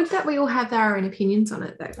it's good that we all have our own opinions on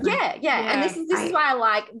it though. Yeah. And this is why I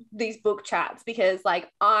like these book chats, because like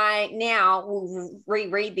I now will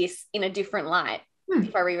reread this in a different light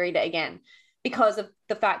if I reread it again, because of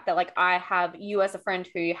the fact that like I have you as a friend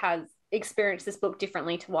who has experienced this book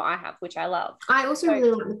differently to what I have, which I love. I also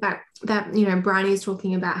really like the fact that, Briony is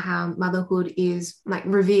talking about how motherhood is like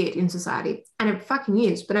revered in society, and it fucking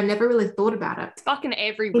is, but I never really thought about it. It's fucking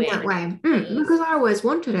everywhere. In that way. Because I always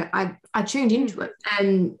wanted it. I tuned into it.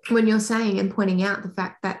 And when you're saying and pointing out the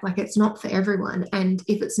fact that like it's not for everyone, and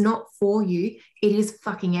if it's not for you, it is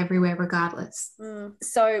fucking everywhere regardless.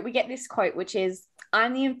 So we get this quote, which is,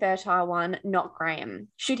 "I'm the infertile one, not Graham.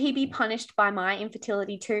 Should he be punished by my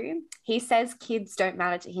infertility too? He says kids don't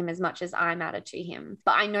matter to him as much as I matter to him.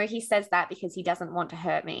 But I know he says that because he doesn't want to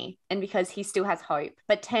hurt me and because he still has hope.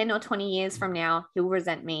 But 10 or 20 years from now, he'll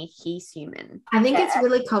resent me. He's human." I think it's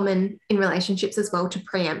really common in relationships as well to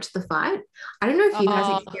preempt the fight. I don't know if you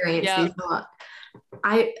guys experience this a lot.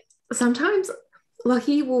 Sometimes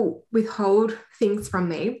Lockie will withhold things from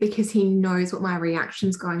me because he knows what my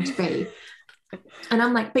reaction's going to be. And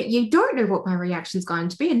I'm like, but you don't know what my reaction's going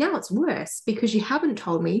to be. And now it's worse because you haven't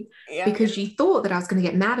told me because you thought that I was going to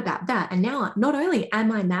get mad about that. And now not only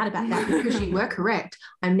am I mad about that because you were correct,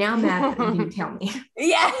 I'm now mad that you didn't tell me.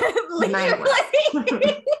 Yeah,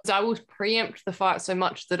 literally. I will preempt the fight so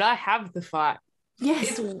much that I have the fight.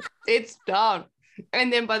 Yes. It's done.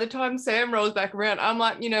 And then by the time Sam rolls back around, I'm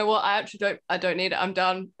like, you know what? I don't need it. I'm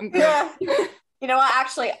done. I'm good. Yeah. You know what?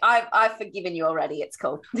 Actually, I've forgiven you already. It's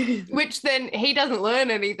cool. Which then he doesn't learn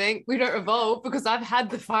anything. We don't evolve because I've had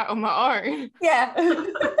the fight on my own. Yeah.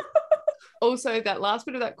 Also, that last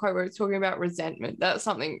bit of that quote where it's talking about resentment, that's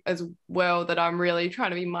something as well that I'm really trying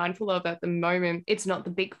to be mindful of at the moment. It's not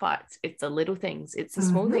the big fights. It's the little things. It's the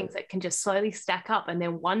small things that can just slowly stack up. And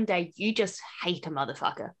then one day you just hate a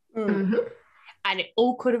motherfucker. And it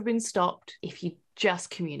all could have been stopped if you just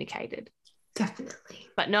communicated. Definitely.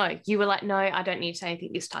 But no, you were like, no, I don't need to say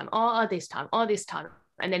anything this time. This time.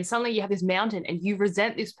 And then suddenly you have this mountain and you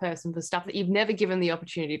resent this person for stuff that you've never given the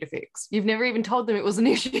opportunity to fix. You've never even told them it was an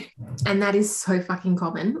issue. And that is so fucking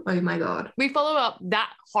common. Oh my God. We follow up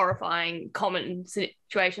that horrifying common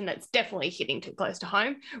situation that's definitely hitting too close to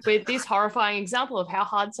home with this horrifying example of how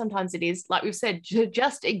hard sometimes it is, like we've said, to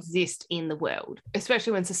just exist in the world,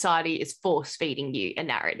 especially when society is force feeding you a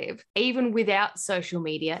narrative. Even without social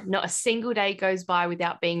media, not a single day goes by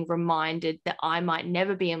without being reminded that I might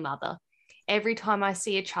never be a mother. Every time I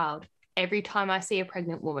see a child, every time I see a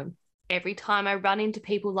pregnant woman, every time I run into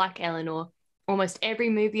people like Eleanor, almost every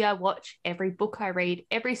movie I watch, every book I read,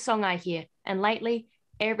 every song I hear, and lately,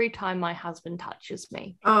 every time my husband touches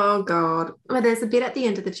me. Oh God. Well, there's a bit at the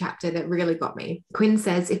end of the chapter that really got me. Quinn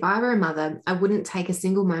says, if I were a mother, I wouldn't take a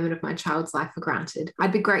single moment of my child's life for granted.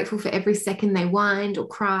 I'd be grateful for every second they whined or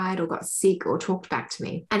cried or got sick or talked back to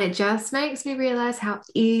me. And it just makes me realize how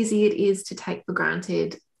easy it is to take for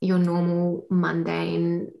granted your normal,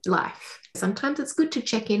 mundane life. Sometimes it's good to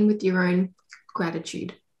check in with your own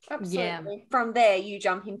gratitude. Absolutely. Yeah. From there, you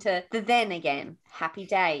jump into the then again. Happy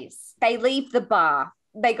days. They leave the bar.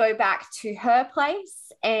 They go back to her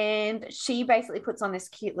place and she basically puts on this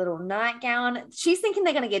cute little nightgown. She's thinking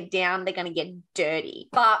they're going to get down, they're going to get dirty.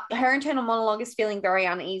 But her internal monologue is feeling very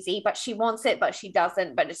uneasy, but she wants it, but she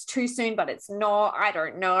doesn't. But it's too soon, but it's not. I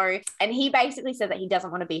don't know. And he basically says that he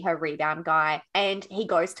doesn't want to be her rebound guy and he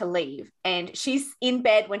goes to leave. And she's in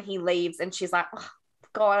bed when he leaves and she's like, oh,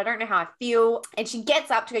 God, I don't know how I feel. And she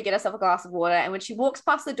gets up to go get herself a glass of water. And when she walks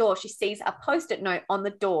past the door, she sees a Post-it note on the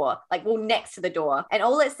door, next to the door. And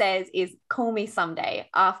all it says is, call me someday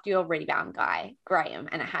after your rebound guy, Graham.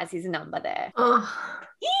 And it has his number there. Oh.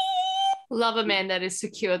 Love a man that is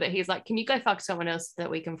secure, that he's like, can you go fuck someone else that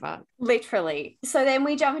we can fuck? Literally. So then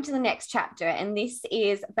we jump into the next chapter. And this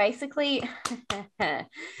is basically,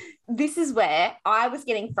 this is where I was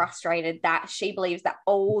getting frustrated that she believes that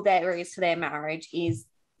all there is to their marriage is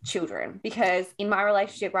children, because in my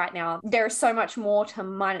relationship right now there is so much more to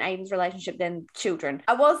mine and Aiden's relationship than children.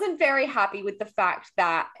 I wasn't very happy with the fact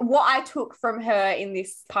that what I took from her in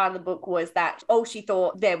this part of the book was that all she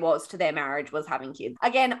thought there was to their marriage was having kids.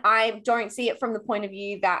 Again, I don't see it from the point of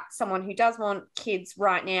view that someone who does want kids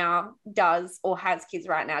right now does, or has kids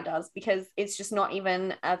right now does, because it's just not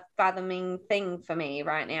even a fathoming thing for me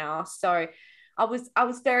right now. So I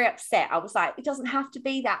was very upset. I was like, it doesn't have to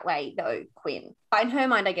be that way though, Quinn. But in her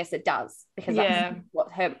mind, I guess it does, because that's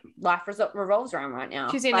what her life revolves around right now.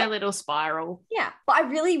 She's in a little spiral. Yeah. But I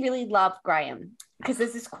really, really love Graham, because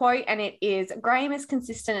there's this quote and it is, Graham is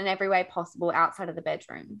consistent in every way possible outside of the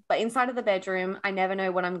bedroom. But inside of the bedroom, I never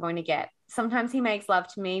know what I'm going to get. Sometimes he makes love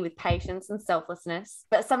to me with patience and selflessness,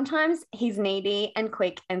 but sometimes he's needy and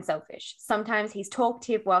quick and selfish. Sometimes he's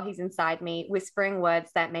talkative while he's inside me, whispering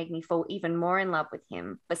words that make me fall even more in love with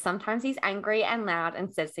him. But sometimes he's angry and loud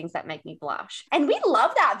and says things that make me blush. And we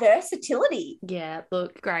love that versatility. Yeah,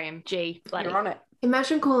 look, Graham, G. Bloody. You're on it.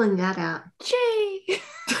 Imagine calling that out. G.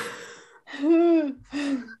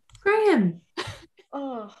 Graham.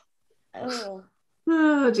 Oh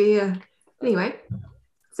Dear. Anyway,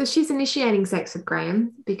 so she's initiating sex with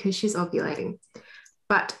Graham because she's ovulating,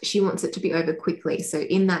 but she wants it to be over quickly. So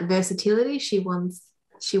in that versatility, she wants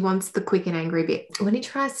the quick and angry bit. When he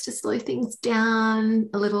tries to slow things down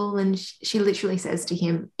a little, and she literally says to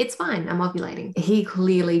him, it's fine, I'm ovulating. He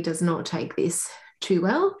clearly does not take this too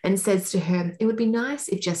well and says to her, it would be nice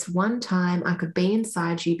if just one time I could be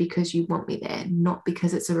inside you because you want me there, not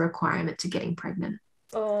because it's a requirement to getting pregnant.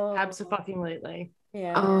 Oh, Absolutely.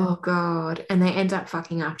 yeah. Oh God. And they end up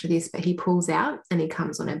fucking after this, but he pulls out and he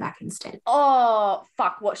comes on her back instead. Oh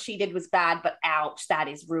fuck, what she did was bad, but ouch, that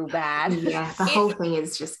is real bad. Yeah, the whole thing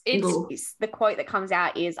is just the quote that comes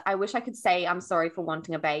out is, I wish I could say I'm sorry for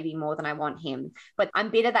wanting a baby more than I want him, but I'm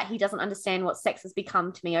bitter that he doesn't understand what sex has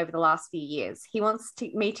become to me over the last few years. He wants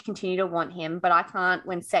me to continue to want him, but I can't,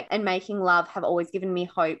 when sex and making love have always given me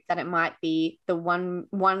hope that it might be the one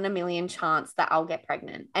in a million chance that I'll get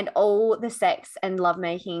pregnant. And all the sex and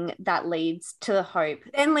lovemaking that leads to the hope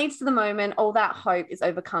then leads to the moment all that hope is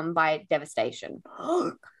overcome by devastation.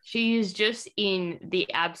 She is just in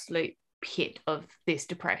the absolute pit of this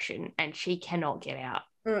depression and she cannot get out.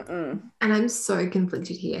 And I'm so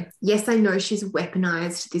conflicted here. Yes, I know she's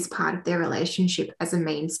weaponized this part of their relationship as a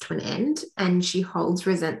means to an end, and she holds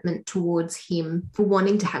resentment towards him for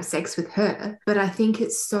wanting to have sex with her, but I think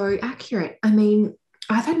it's so accurate. I mean,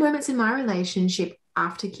 I've had moments in my relationship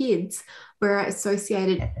after kids where I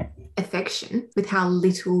associated affection with how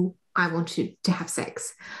little I wanted to have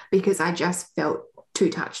sex, because I just felt too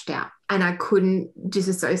touched out and I couldn't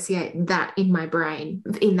disassociate that in my brain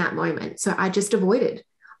in that moment. So I just avoided.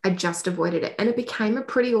 I just avoided it. And it became a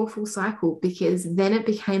pretty awful cycle, because then it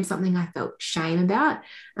became something I felt shame about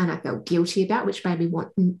and I felt guilty about, which made me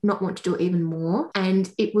not want to do it even more.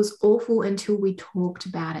 And it was awful until we talked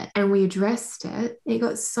about it and we addressed it. It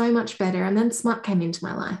got so much better. And then smut came into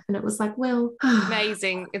my life and it was like, well,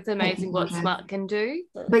 amazing. It's amazing what smut can do.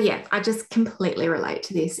 But yeah, I just completely relate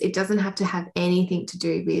to this. It doesn't have to have anything to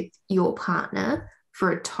do with your partner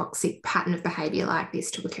for a toxic pattern of behavior like this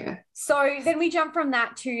to occur. So then we jump from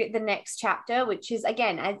that to the next chapter, which is,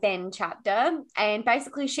 again, a then chapter. And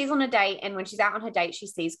basically she's on a date, and when she's out on her date, she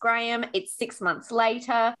sees Graham. It's 6 months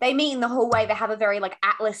later. They meet in the hallway. They have a very like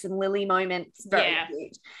Atlas and Lily moment. It's very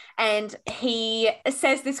cute. And he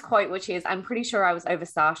says this quote, which is, "I'm pretty sure I was over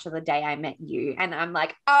Sasha the day I met you." And I'm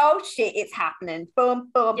like, oh shit, it's happening. Boom,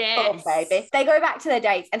 boom, boom, baby. They go back to their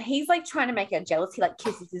dates and he's like trying to make her jealous. He like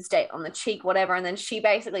kisses his date on the cheek, whatever. And then she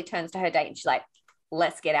basically turns to her date and she's like,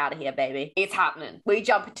 let's get out of here, baby. It's happening. We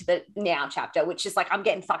jump into the now chapter, which is like, I'm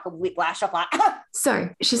getting fucking whiplash. I'm like, So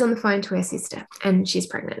she's on the phone to her sister and she's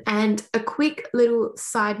pregnant. And a quick little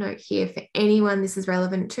side note here for anyone this is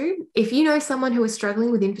relevant to: if you know someone who is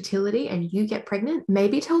struggling with infertility and you get pregnant,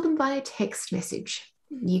 maybe tell them via text message.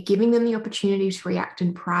 You're giving them the opportunity to react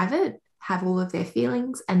in private, have all of their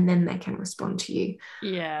feelings, and then they can respond to you.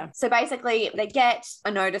 Yeah. So basically they get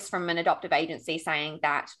a notice from an adoptive agency saying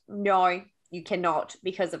that no, you cannot,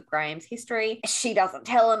 because of Graham's history. She doesn't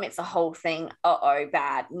tell him. It's a whole thing. Uh-oh,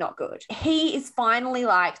 bad, not good. He is finally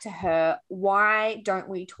like to her, why don't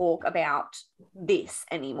we talk about this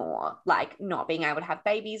anymore? Like not being able to have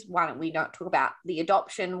babies. Why don't we not talk about the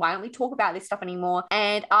adoption? Why don't we talk about this stuff anymore?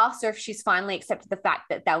 And asks her if she's finally accepted the fact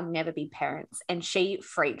that they'll never be parents. And she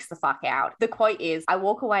freaks the fuck out. The quote is, "I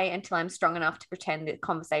walk away until I'm strong enough to pretend the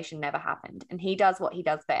conversation never happened." And he does what he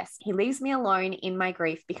does best. He leaves me alone in my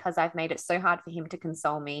grief because I've made it so hard for him to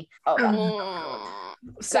console me.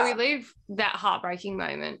 So we leave that heartbreaking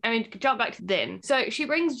moment. I mean, jump back to then. So she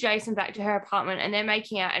brings Jason back to her apartment and they're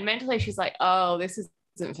making out, and mentally she's like, oh, this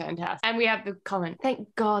isn't fantastic. And we have the comment,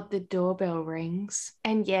 thank God the doorbell rings.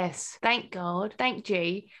 And yes, thank God, thank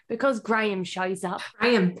G, because Graham shows up.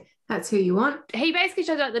 Graham, that's who you want. He basically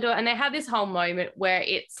shows up at the door and they have this whole moment where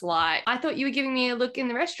it's like, I thought you were giving me a look in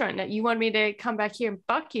the restaurant that you wanted me to come back here and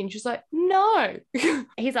fuck you. And she's like, no.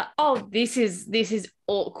 He's like, oh, this is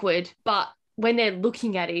awkward. But when they're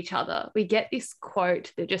looking at each other, we get this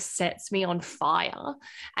quote that just sets me on fire.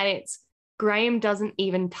 And it's, Graham doesn't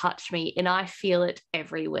even touch me and I feel it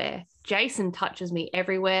everywhere. Jason touches me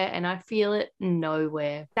everywhere and I feel it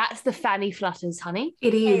nowhere. That's the fanny flutters, honey.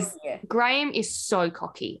 It is. Graham is so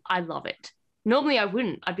cocky. I love it. Normally I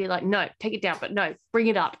wouldn't. I'd be like, no, take it down. But no, bring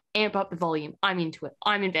it up. Amp up the volume. I'm into it.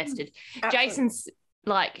 I'm invested. Absolutely. Jason's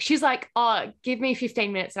like, she's like, oh, give me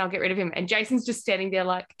 15 minutes and I'll get rid of him. And Jason's just standing there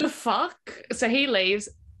like, the fuck? So he leaves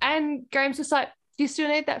and Graham's just like, do you still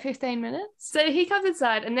need that 15 minutes? So he comes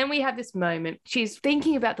inside and then we have this moment. She's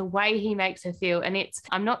thinking about the way he makes her feel. And it's,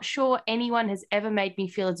 I'm not sure anyone has ever made me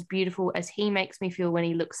feel as beautiful as he makes me feel when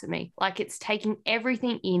he looks at me. Like it's taking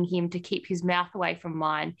everything in him to keep his mouth away from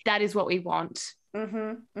mine. That is what we want. Mm-hmm,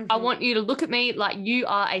 mm-hmm. I want you to look at me like you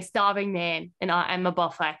are a starving man and I am a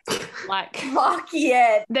buffet. Like, fuck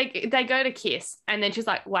yeah. They go to kiss and then she's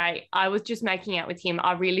like, wait, I was just making out with him.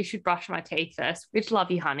 I really should brush my teeth first, which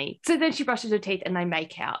love you, honey. So then she brushes her teeth and they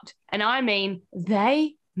make out. And I mean,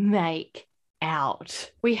 they make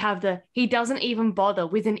out. We have he doesn't even bother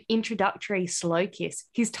with an introductory slow kiss.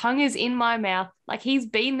 His tongue is in my mouth like he's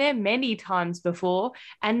been there many times before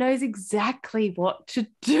and knows exactly what to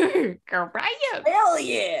do. Graham. Hell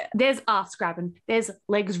yeah. There's ass grabbing. There's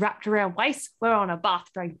legs wrapped around waist. We're on a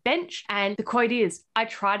bathroom bench. And the quote is, I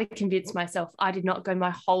try to convince myself I did not go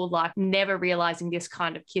my whole life never realizing this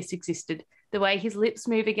kind of kiss existed. The way his lips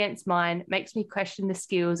move against mine makes me question the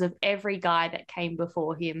skills of every guy that came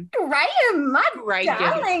before him. Graham, my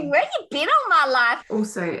darling, where you been all my life?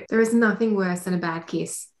 Also, there is nothing worse than a bad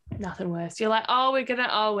kiss. Nothing worse. You're like, oh,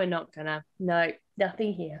 we're not gonna. No,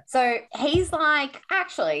 nothing here. So he's like,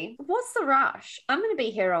 actually, what's the rush? I'm going to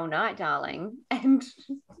be here all night, darling. And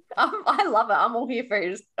I love it. I'm all here for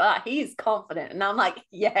his, he's confident. And I'm like,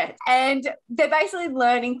 yeah. And they're basically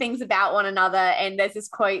learning things about one another. And there's this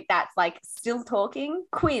quote that's like, still talking.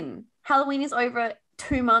 Quinn, Halloween is over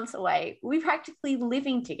 2 months away. We're practically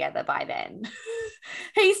living together by then.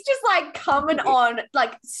 He's just like coming on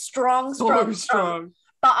like strong.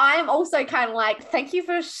 But I'm also kind of like, thank you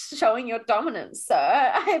for showing your dominance, sir.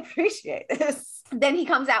 I appreciate this. Then he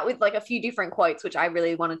comes out with like a few different quotes, which I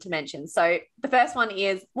really wanted to mention. So the first one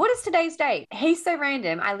is, what is today's date? He's so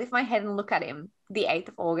random. I lift my head and look at him. The 8th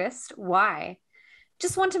of August. Why?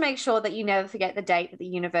 Just want to make sure that you never forget the date that the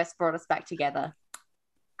universe brought us back together.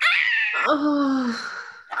 Oh.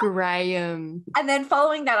 Graham. And then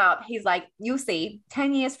following that up, he's like, you'll see,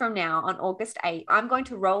 10 years from now on August 8th, I'm going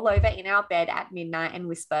to roll over in our bed at midnight and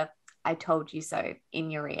whisper, I told you so in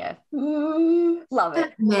your ear. Love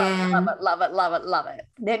it. Man. Love it.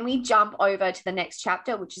 Then we jump over to the next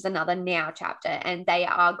chapter, which is another now chapter, and they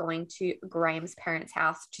are going to Graham's parents'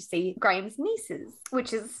 house to see Graham's nieces,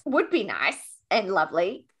 which would be nice and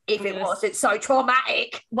lovely. If it wasn't so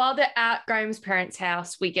traumatic. While they're at Graham's parents'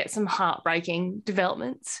 house, we get some heartbreaking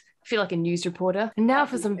developments. I feel like a news reporter. And now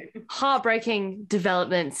for some heartbreaking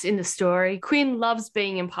developments in the story. Quinn loves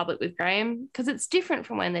being in public with Graham because it's different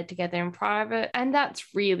from when they're together in private. And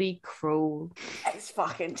that's really cruel. It's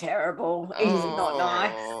fucking terrible. It's not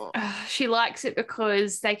nice. She likes it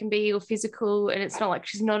because they can be all physical and it's not like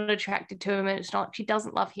she's not attracted to him and it's not like she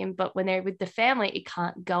doesn't love him. But when they're with the family, it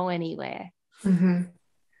can't go anywhere. Mm-hmm.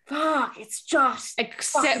 Fuck, it's just...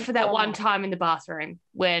 Except for that one time in the bathroom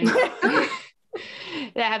when...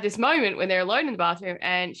 They have this moment when they're alone in the bathroom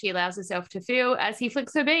and she allows herself to feel as he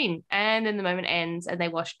flicks her bean, and then the moment ends and they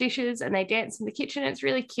wash dishes and they dance in the kitchen. It's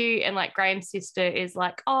really cute, and like Graham's sister is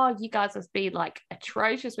like, oh, you guys must be like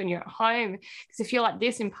atrocious when you're at home because if you're like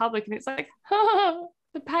this in public, and it's like,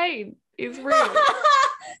 the pain is real.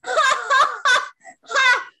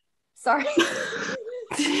 Sorry.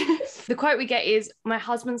 The quote we get is, my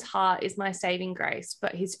husband's heart is my saving grace,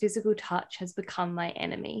 but his physical touch has become my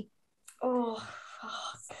enemy. Oh,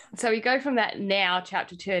 fuck. So we go from that now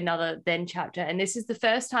chapter to another then chapter. And this is the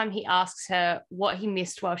first time he asks her what he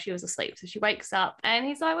missed while she was asleep. So she wakes up and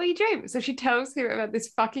he's like, what you dream? So she tells him about this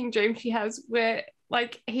fucking dream she has where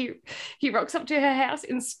like he rocks up to her house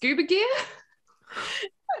in scuba gear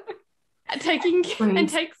and takes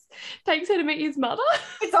her to meet his mother.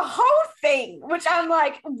 It's a whole thing, which I'm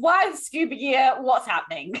like, why is scuba gear? What's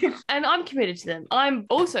happening? And I'm committed to them. I'm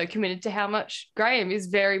also committed to how much Graham is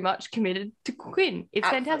very much committed to Quinn. It's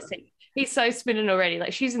fantastic. He's so smitten already.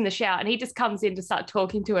 Like she's in the shower and he just comes in to start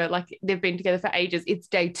talking to her like they've been together for ages. It's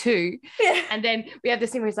day 2. Yeah. And then we have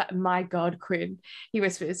this thing where he's like, my God, Quinn. He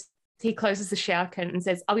whispers. He closes the shower curtain and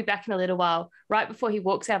says, I'll be back in a little while. Right before he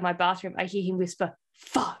walks out of my bathroom, I hear him whisper,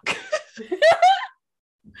 fuck.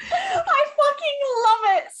 I fucking love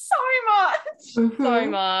it so much. Mm-hmm. So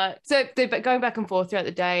much. So they're going back and forth throughout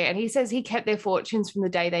the day, and he says he kept their fortunes from the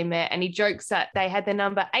day they met, and he jokes that they had their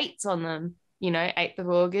number 8s on them, 8th of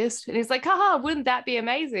August. And he's like, haha, wouldn't that be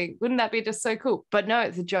amazing? Wouldn't that be just so cool? But no,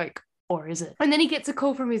 it's a joke. Or is it? And then he gets a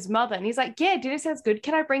call from his mother and he's like, yeah, dinner sounds good.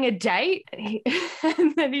 Can I bring a date?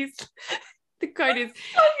 And then the quote is,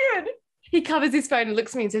 so good. He covers his phone and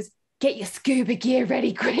looks at me and says, get your scuba gear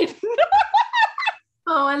ready, Quinn.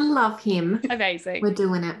 Oh, I love him. Amazing. We're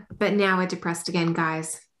doing it. But now we're depressed again,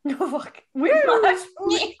 guys. Fuck. We're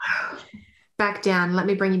Back down. Let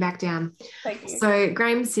me bring you back down. Thank you. So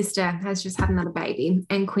Graham's sister has just had another baby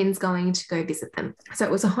and Quinn's going to go visit them. So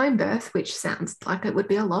it was a home birth, which sounds like it would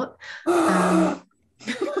be a lot. I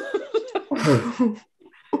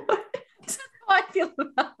feel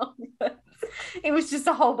about it. It was just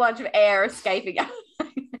a whole bunch of air escaping out.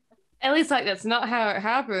 Ellie's like, that's not how it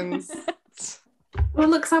happens. Well,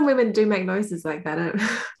 look, some women do make noises like that.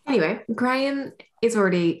 Anyway, Graham is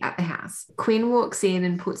already at the house. Quinn walks in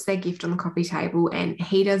and puts their gift on the coffee table, and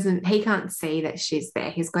he can't see that she's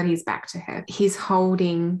there. He's got his back to her. He's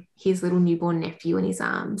holding his little newborn nephew in his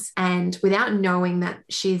arms. And without knowing that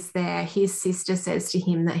she's there, his sister says to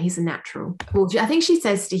him that he's a natural. Well, I think she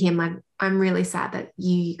says to him, like, I'm really sad that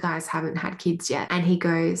you guys haven't had kids yet. And he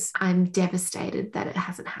goes, I'm devastated that it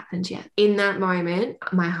hasn't happened yet. In that moment,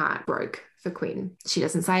 my heart broke for Quinn. She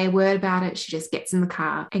doesn't say a word about it. She just gets in the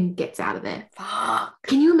car and gets out of there. Fuck.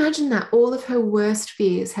 Can you imagine that? All of her worst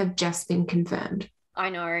fears have just been confirmed. I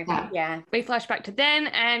know. Yeah. We flash back to then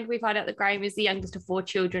and we find out that Graham is the youngest of 4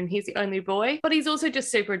 children. He's the only boy, but he's also just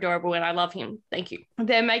super adorable and I love him. Thank you.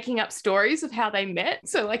 They're making up stories of how they met.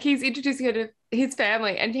 So like he's introducing her to his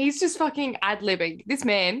family and he's just fucking ad-libbing. This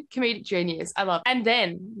man, comedic genius. I love it. And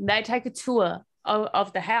then they take a tour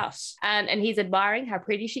of the house and he's admiring how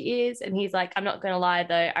pretty she is. And he's like, I'm not going to lie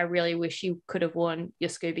though, I really wish you could have worn your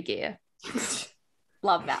scuba gear.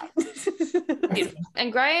 Love that.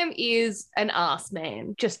 And Graham is an ass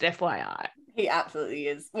man, just FYI. He absolutely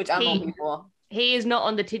is, which I'm all here for. He is not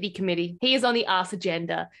on the titty committee. He is on the ass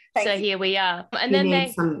agenda. Thank you. Here we are. And he then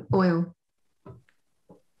needs some oil.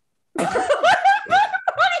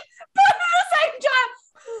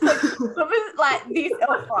 Like this,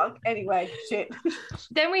 oh fuck. Anyway, shit.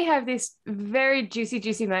 Then we have this very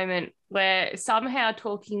juicy moment where somehow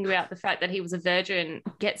talking about the fact that he was a virgin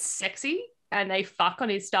gets sexy and they fuck on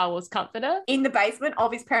his Star Wars comforter. In the basement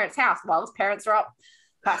of his parents' house while his parents are up.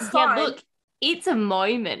 That's fine. Yeah, look, it's a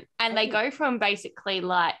moment. And they go from basically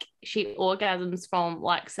like she orgasms from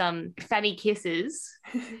like some fanny kisses.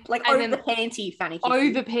 Like over the panty fanny kisses.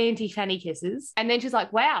 Over panty fanny kisses. And then she's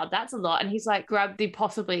like, wow, that's a lot. And he's like, grab the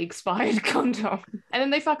possibly expired condom. And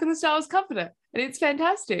then they fuck in the Star Wars Comforter. And it's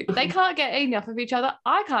fantastic. They can't get enough of each other.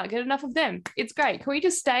 I can't get enough of them. It's great. Can we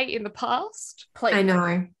just stay in the past? Please. I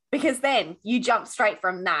know. Because then you jump straight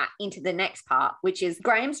from that into the next part, which is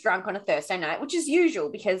Graham's drunk on a Thursday night, which is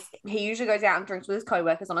usual because he usually goes out and drinks with his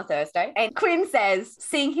co-workers on a Thursday. And Quinn says,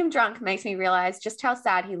 seeing him drunk makes me realize just how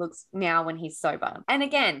sad he looks now when he's sober. And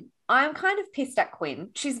again, I'm kind of pissed at Quinn.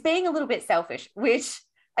 She's being a little bit selfish, which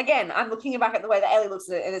again, I'm looking back at the way that Ellie looks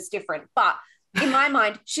at it and it's different. But in my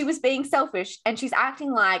mind, she was being selfish and she's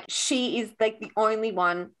acting like she is like the only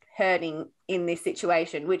one hurting in this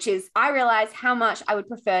situation, which is I realize how much I would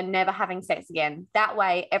prefer never having sex again. That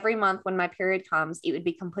way, every month when my period comes, it would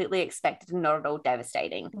be completely expected and not at all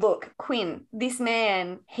devastating. Look, Quinn, this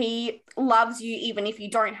man, he loves you even if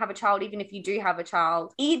you don't have a child, even if you do have a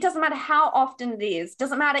child. It doesn't matter how often it is.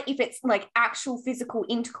 Doesn't matter if it's like actual physical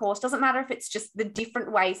intercourse. Doesn't matter if it's just the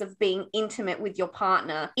different ways of being intimate with your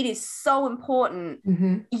partner. It is so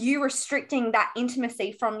important. You restricting that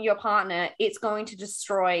intimacy from your partner, it's going to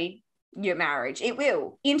destroy your marriage. It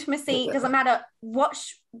will. Intimacy doesn't matter what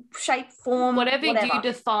shape, form, whatever you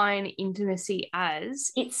define intimacy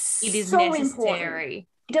as, it is so necessary.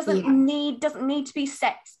 Important. It doesn't need to be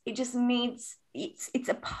sex. It just needs it's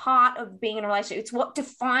a part of being in a relationship. It's what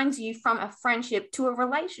defines you from a friendship to a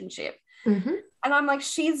relationship. And I'm like,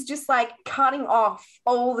 she's just like cutting off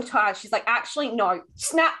all the time. She's like, actually no,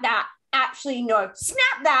 snap that. Actually no,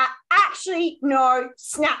 snap that. Actually no,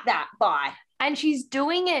 snap that. Bye. And she's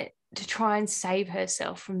doing it to try and save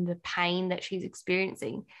herself from the pain that she's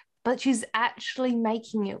experiencing, but she's actually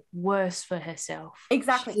making it worse for herself.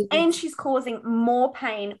 Exactly. And she's causing more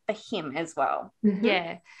pain for him as well.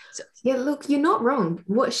 Yeah. Look, you're not wrong.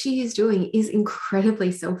 What she is doing is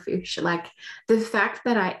incredibly selfish. Like the fact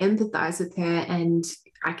that I empathize with her and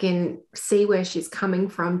I can see where she's coming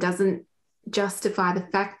from doesn't justify the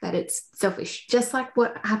fact that it's selfish, just like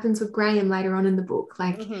what happens with Graham later on in the book.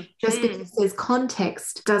 Like just because there's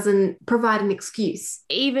context doesn't provide an excuse.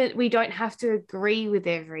 Even we don't have to agree with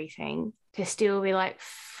everything to still be like,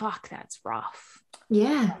 fuck, that's rough.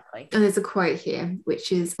 Yeah. Exactly. And there's a quote here,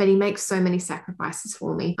 which is, but he makes so many sacrifices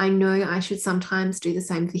for me. I know I should sometimes do the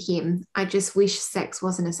same for him. I just wish sex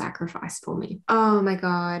wasn't a sacrifice for me. Oh my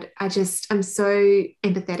God. I'm so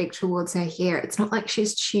empathetic towards her here. It's not like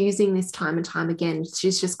she's choosing this time and time again.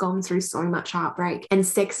 She's just gone through so much heartbreak and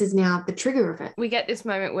sex is now the trigger of it. We get this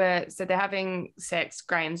moment where, so they're having sex,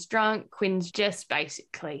 Graham's drunk, Quinn's just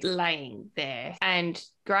basically laying there, and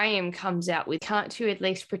Graham comes out with, can't you at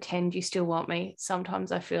least pretend you still want me?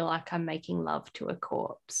 Sometimes I feel like I'm making love to a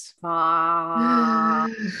corpse. That's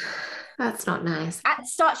not nice. At the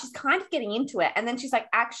start, she's kind of getting into it. And then she's like,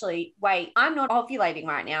 actually, wait, I'm not ovulating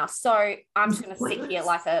right now. So I'm just going to sit here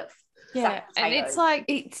like a... Yeah, and it's like,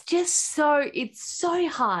 it's so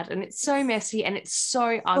hard and it's so messy and it's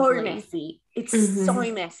so ugly. So messy. It's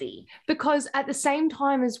so messy. Because at the same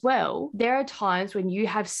time as well, there are times when you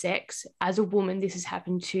have sex as a woman, this has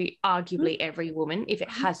happened to arguably every woman. If it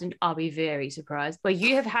hasn't, I'll be very surprised. Where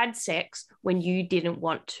you have had sex when you didn't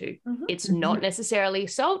want to. It's not necessarily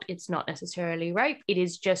assault. It's not necessarily rape. It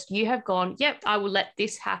is just you have gone, yep, I will let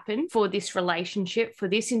this happen for this relationship, for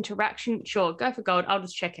this interaction. Sure, go for gold. I'll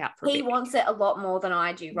just check out for a bit. He wants it a lot more than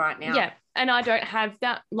I do right now. Yeah. And I don't have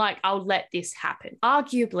that, like, I'll let this happen.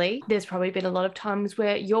 Arguably, there's probably been a lot of times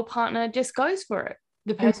where your partner just goes for it.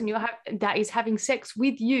 The person that is having sex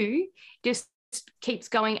with you just keeps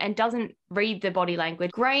going and doesn't read the body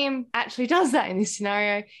language. Graham actually does that in this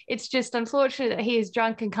scenario. It's just unfortunate that he is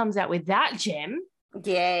drunk and comes out with that gem.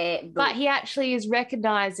 Yeah. But he actually is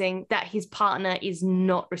recognizing that his partner is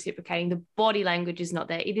not reciprocating. The body language is not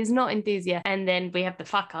there. It is not enthusiastic. And then we have the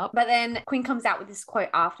fuck up. But then Quinn comes out with this quote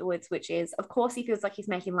afterwards, which is, of course he feels like he's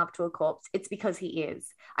making love to a corpse. It's because he is.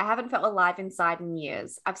 I haven't felt alive inside in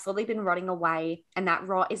years. I've slowly been rotting away, and that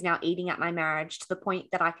rot is now eating at my marriage to the point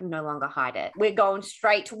that I can no longer hide it. We're going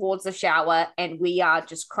straight towards the shower and we are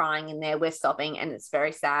just crying in there. We're sobbing and it's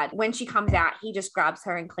very sad. When she comes out, he just grabs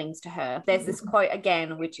her and clings to her. There's this quote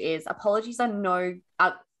again, which is, apologies are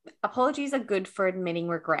good for admitting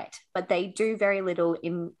regret, but they do very little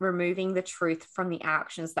in removing the truth from the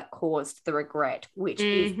actions that caused the regret, which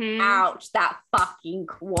is ouch, that fucking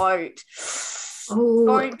quote. Oh,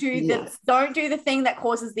 don't do the thing that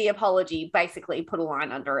causes the apology. Basically put a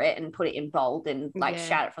line under it and put it in bold and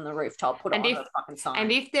shout it from the rooftop, put it on the fucking sign.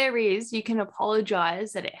 And if there is, you can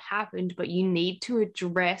apologize that it happened, but you need to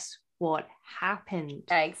address what happened.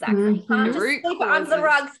 Exactly. You can't just Root sweep it under the causes.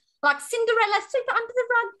 rug. Like Cinderella, sweep it under the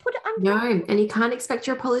rug, put it under. No, and you can't expect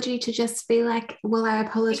your apology to just be like, well, I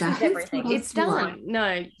apologize. Fixes everything. What else It's do you want? done.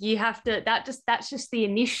 No, you have to, that's just the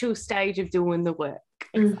initial stage of doing the work.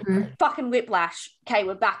 Mhm. Fucking whiplash. Okay,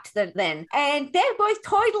 we're back to the then. And they're both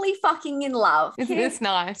totally fucking in love. Isn't this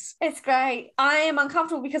nice? It's great. I am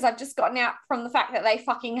uncomfortable because I've just gotten out from the fact that they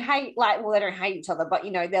fucking hate, like, well, they don't hate each other, but,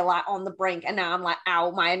 you know, they're like on the brink, and now I'm like,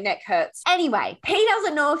 ow, my neck hurts. Anyway, he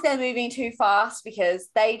doesn't know if they're moving too fast because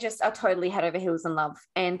they just are totally head over heels in love.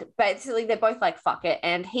 And basically they're both like, fuck it.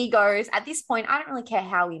 And he goes, at this point, I don't really care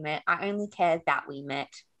how we met. I only care that we met.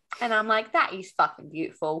 And I'm like, that is fucking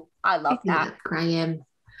beautiful. I love that. Graham.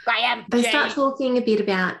 Graham. They Jane. start talking a bit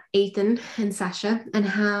about Ethan and Sasha and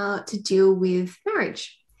how to deal with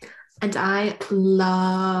marriage. And I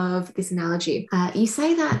love this analogy. You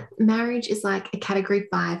say that marriage is like a category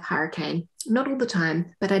 5 hurricane. Not all the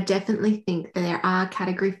time, but I definitely think that there are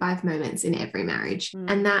category 5 moments in every marriage.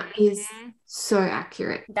 And that is so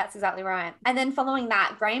accurate. That's exactly right. And then following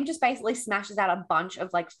that, Graham just basically smashes out a bunch of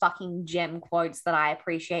like fucking gem quotes that I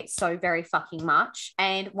appreciate so very fucking much.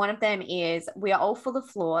 And one of them is, we are all full of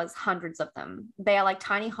flaws, hundreds of them. They are like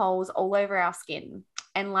tiny holes all over our skin.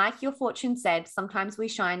 And like your fortune said, sometimes we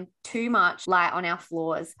shine too much light on our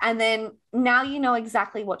flaws. And then now you know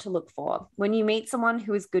exactly what to look for. When you meet someone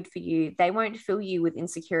who is good for you, they won't fill you with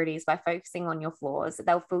insecurities by focusing on your flaws.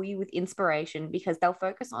 They'll fill you with inspiration because they'll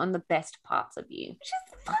focus on the best parts of you. Which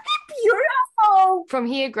is fucking beautiful. From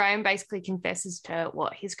here, Graham basically confesses to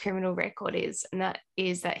what his criminal record is, and that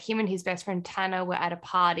is that him and his best friend Tanner were at a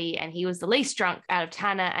party, and he was the least drunk out of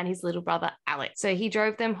Tanner and his little brother Alex. So he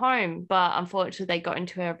drove them home, but unfortunately they got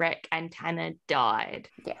into a wreck and Tanner died.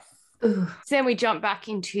 Yes. Ugh. So then we jump back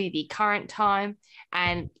into the current time,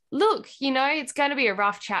 and look, you know, it's going to be a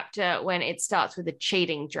rough chapter when it starts with a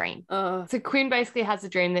cheating dream. So Quinn basically has a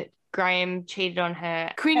dream that Graham cheated on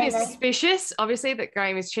her. Quinn is suspicious, obviously, that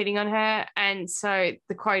Graham is cheating on her. And so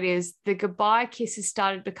the quote is, the goodbye kisses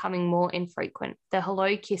started becoming more infrequent. The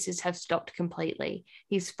hello kisses have stopped completely.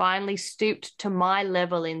 He's finally stooped to my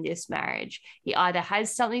level in this marriage. He either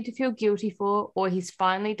has something to feel guilty for, or he's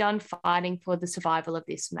finally done fighting for the survival of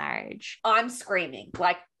this marriage. I'm screaming.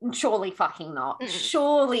 Like, surely fucking not.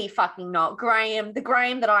 Surely fucking not. Graham, the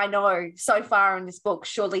Graham that I know so far in this book,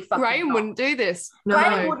 surely fucking Graham not. wouldn't do this.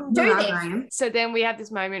 Graham wouldn't do this. Graham. So then we have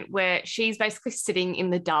this moment where she's basically sitting in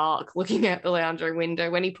the dark looking out the lounge room window.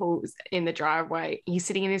 When he pulls in the driveway, he's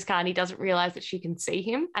sitting in his car and he doesn't realize that she can see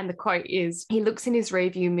him. And the quote is, he looks in his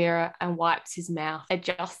rearview mirror and wipes his mouth,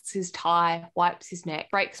 adjusts his tie, wipes his neck,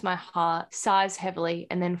 breaks my heart, sighs heavily,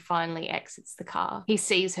 and then finally exits the car. He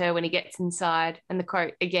sees her when he gets inside, and the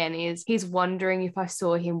quote again is, he's wondering if I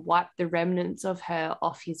saw him wipe the remnants of her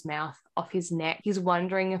off his mouth, off his neck. He's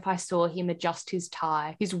wondering if I saw him adjust his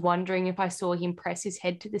tie. He's wondering if I saw him press his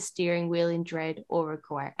head to the steering wheel in dread or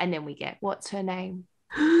regret. And then we get, what's her name?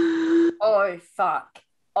 Oh, fuck.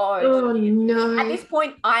 Oh no. At this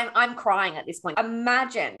point, I'm crying at this point.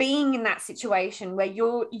 Imagine being in that situation where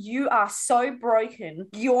you are so broken,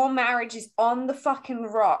 your marriage is on the fucking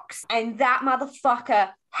rocks, and that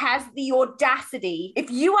motherfucker has the audacity, if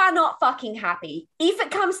you are not fucking happy, if it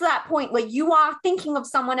comes to that point where you are thinking of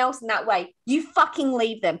someone else in that way, you fucking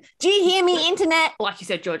leave them. Do you hear me, internet? Like you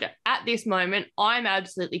said, Georgia, at this moment, I'm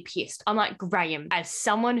absolutely pissed. I'm like, Graham, as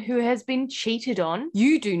someone who has been cheated on,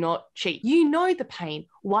 you do not cheat. You know the pain.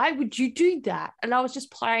 Why would you do that? And I was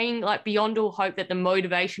just playing like beyond all hope that the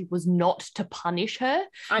motivation was not to punish her.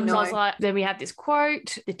 I know. So I was like, then we have this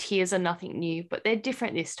quote, the tears are nothing new, but they're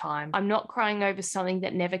different this time. I'm not crying over something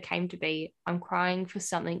that never came to be. I'm crying for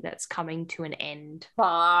something that's coming to an end.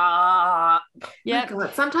 Fuck. Yeah. Oh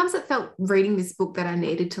God. Sometimes it felt reading this book that I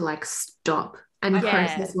needed to like stop and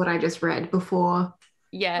process what I just read before.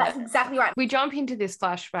 Yeah. That's exactly right. We jump into this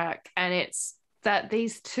flashback and it's that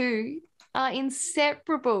these two are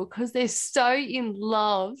inseparable because they're so in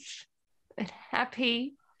love and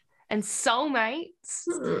happy and soulmates.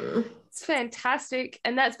 It's fantastic.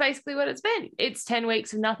 And that's basically what it's been. It's 10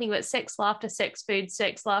 weeks of nothing but sex, laughter, sex, food,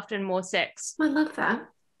 sex, laughter, and more sex. I love that.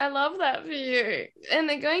 I love that for you. And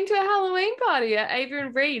they're going to a Halloween party at Ava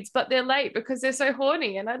and Reed's, but they're late because they're so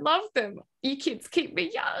horny and I love them. You kids keep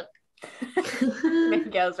me young.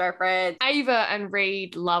 Girls are friends. Ava and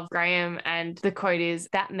Reed love Graham, and the quote is,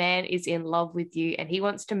 that man is in love with you and he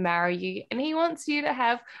wants to marry you and he wants you to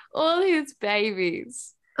have all his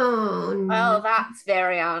babies. Oh no. Well, that's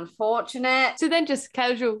very unfortunate. So then just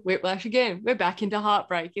casual whiplash again. We're back into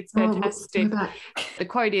heartbreak. It's fantastic. The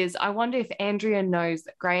quote is, I wonder if Andrea knows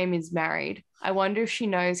that Graham is married. I wonder if she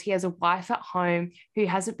knows he has a wife at home who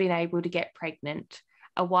hasn't been able to get pregnant.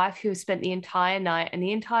 a wife who has spent the entire night and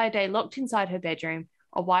the entire day locked inside her bedroom,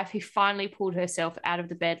 a wife who finally pulled herself out of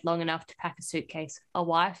the bed long enough to pack a suitcase, a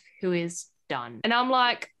wife who is done. And I'm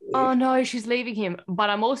like, oh no, she's leaving him. But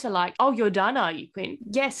I'm also like, oh, you're done, are you, Quinn?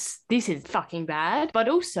 Yes, this is fucking bad. But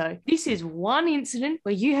also, this is one incident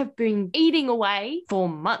where you have been eating away for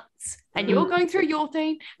months and you're going through your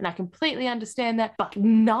thing. And I completely understand that. But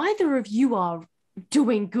neither of you are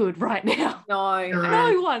doing good right now.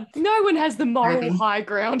 No one has the moral high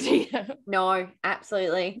ground here. No,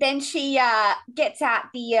 absolutely. Then she gets out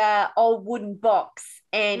the old wooden box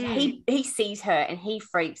and he sees her and he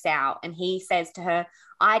freaks out and he says to her,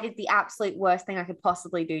 I did the absolute worst thing I could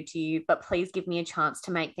possibly do to you, but please give me a chance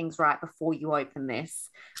to make things right before you open this.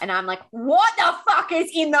 And I'm like, what the fuck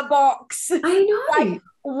is in the box? I know. Like,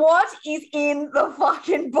 what is in the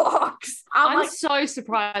fucking box? I'm like, so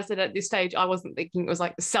surprised that at this stage I wasn't thinking it was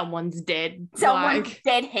like someone's dead. Someone's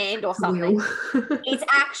dead hand or something. It's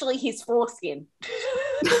actually his foreskin.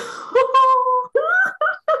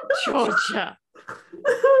 Georgia.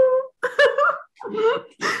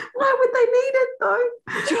 Why would they need it though?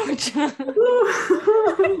 Georgia.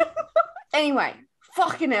 Anyway,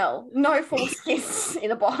 fucking hell, no foreskins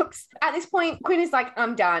in a box. At this point, Quinn is like,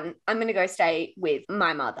 I'm done. I'm going to go stay with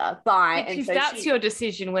my mother. Bye. Because that's your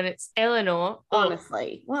decision when it's Eleanor.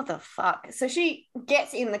 Honestly, what the fuck? So she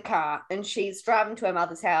gets in the car and she's driving to her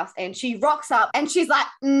mother's house and she rocks up and she's like,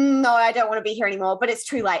 no, I don't want to be here anymore. But it's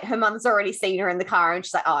too late. Her mum's already seen her in the car and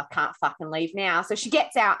she's like, oh, I can't fucking leave now. So she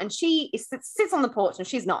gets out and she sits on the porch and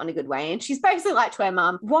she's not in a good way. And she's basically like to her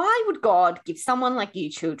mum, why would God give someone like you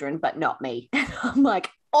children but not me? I'm like,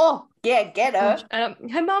 oh, yeah, get her.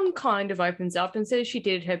 Her mum kind of opens up and says she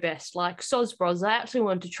did her best. Like, soz bros, I actually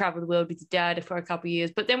wanted to travel the world with your dad for a couple of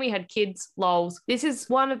years, but then we had kids, lols. This is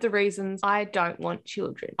one of the reasons I don't want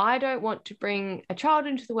children. I don't want to bring a child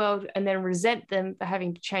into the world and then resent them for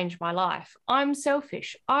having to change my life. I'm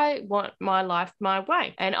selfish. I want my life my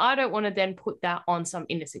way, and I don't want to then put that on some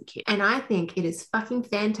innocent kid. And I think it is fucking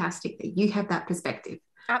fantastic that you have that perspective.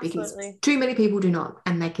 Absolutely. Because too many people do not,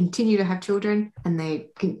 and they continue to have children and they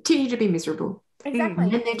continue to be miserable. Exactly.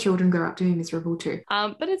 And their children grow up to be miserable too.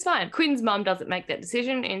 But it's fine. Quinn's mum doesn't make that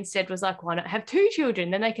decision. Instead was like, why not have two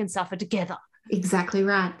children? Then they can suffer together. Exactly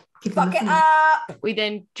right. Fuck it up. We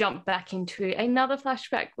then jump back into another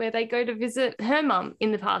flashback where they go to visit her mum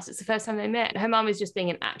in the past. It's the first time they met. Her mum is just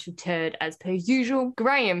being an absolute turd as per usual.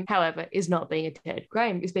 Graham, however, is not being a turd.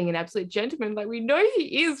 Graham is being an absolute gentleman. Like, we know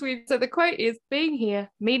he is. So the quote is, being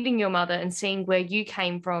here, meeting your mother and seeing where you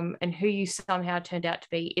came from and who you somehow turned out to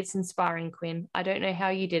be. It's inspiring, Quinn. I don't know how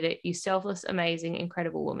you did it. You selfless, amazing,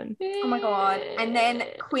 incredible woman. Oh my God. And then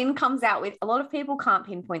Quinn comes out with, a lot of people can't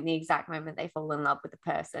pinpoint the exact moment they fall in love with a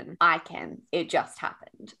person. I can. It just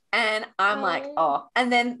happened. And I'm like, oh.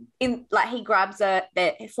 And then he grabs her,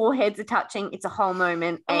 their foreheads are touching. It's a whole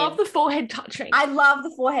moment. I love the forehead touching. I love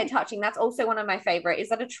the forehead touching. That's also one of my favorite. Is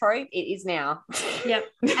that a trope? It is now. Yep.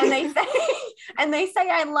 and they say,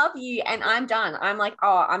 I love you. And I'm done. I'm like,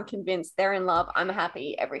 oh, I'm convinced they're in love. I'm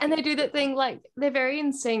happy. Everything. And they do that thing, like, they're very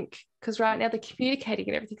in sync. Because right now they're communicating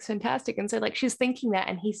and everything's fantastic. And so, like, she's thinking that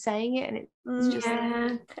and he's saying it, and it's just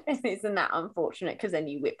Isn't that unfortunate? Because then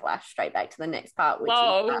you whiplash straight back to the next part, which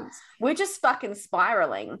is we're just fucking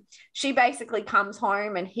spiraling. She basically comes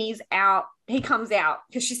home and he comes out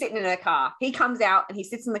because she's sitting in her car. He comes out and he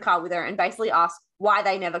sits in the car with her and basically asks why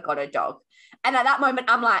they never got a dog. And at that moment,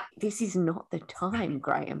 I'm like, this is not the time,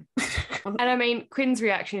 Graham. And I mean, Quinn's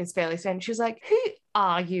reaction is fairly standard. She's like, who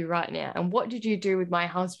are you right now? And what did you do with my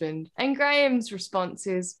husband? And Graham's response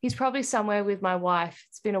is, he's probably somewhere with my wife.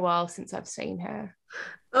 It's been a while since I've seen her.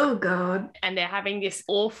 Oh, God. And they're having this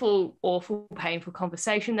awful, awful, painful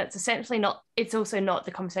conversation that's essentially not, it's also not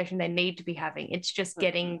the conversation they need to be having. It's just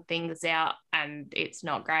getting things out and it's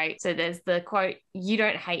not great. So there's the quote, you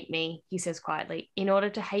don't hate me, he says quietly. In order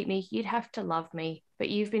to hate me, you'd have to love me, but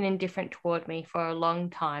you've been indifferent toward me for a long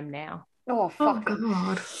time now. Oh, fuck. Oh,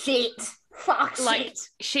 God. Shit. Fuck shit.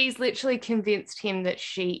 She's literally convinced him that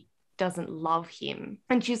she doesn't love him.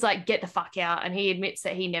 And she's like, get the fuck out. And he admits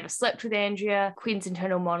that he never slept with Andrea. Quinn's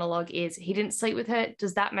internal monologue is, he didn't sleep with her.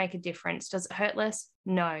 Does that make a difference? Does it hurt less?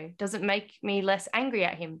 No. Does it make me less angry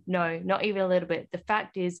at him? No, not even a little bit. The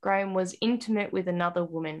fact is, Graham was intimate with another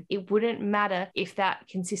woman. It wouldn't matter if that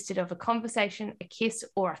consisted of a conversation, a kiss,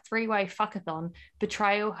 or a three-way fuckathon.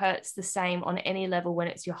 Betrayal hurts the same on any level when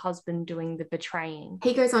it's your husband doing the betraying.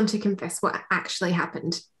 He goes on to confess what actually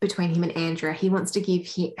happened between him and Andrea. He wants to give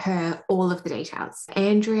her all of the details.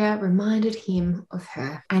 Andrea reminded him of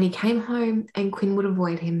her, and he came home and Quinn would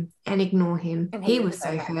avoid him and ignore him. And he was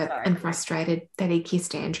so hurt and frustrated that he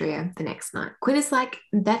kissed Andrea the next night. Quinn is like,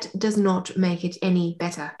 that does not make it any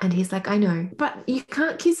better. And he's like, I know, but you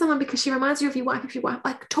can't kiss someone because she reminds you of your wife. If your wife,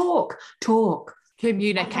 like, talk.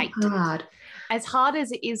 Communicate. Hard. As hard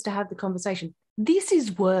as it is to have the conversation, this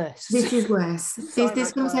is worse. This is worse.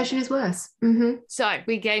 This conversation is worse. Mm-hmm. So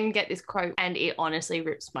we again get this quote, and it honestly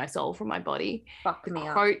rips my soul from my body. Fuck me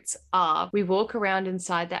up. Quotes are, we walk around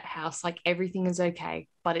inside that house like everything is okay,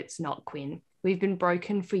 but it's not, Quinn. We've been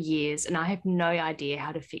broken for years, and I have no idea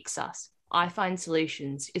how to fix us. I find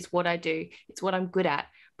solutions. It's what I do. It's what I'm good at,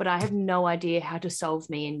 but I have no idea how to solve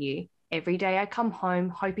me and you. Every day I come home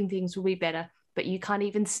hoping things will be better, but you can't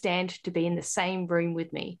even stand to be in the same room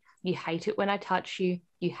with me. You hate it when I touch you.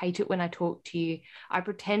 You hate it when I talk to you. I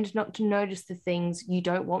pretend not to notice the things you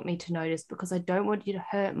don't want me to notice because I don't want you to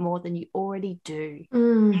hurt more than you already do.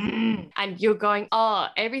 And you're going, oh,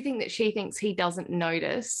 everything that she thinks he doesn't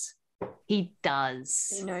notice, he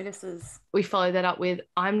does. He notices. We follow that up with,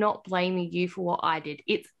 I'm not blaming you for what I did.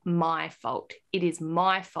 It's my fault. It is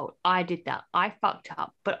my fault. I did that. I fucked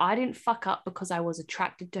up, but I didn't fuck up because I was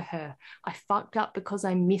attracted to her. I fucked up because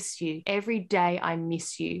I miss you. Every day I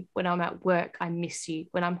miss you. When I'm at work, I miss you.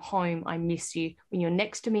 When I'm home, I miss you. When you're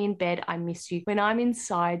next to me in bed, I miss you. When I'm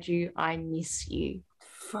inside you, I miss you.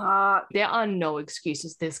 Fuck. There are no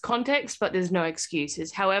excuses. There's context, but there's no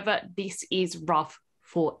excuses. However, this is rough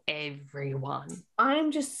for everyone.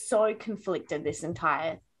 I'm just so conflicted this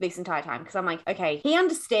entire time because I'm like, okay, he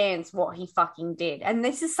understands what he fucking did. And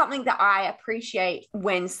this is something that I appreciate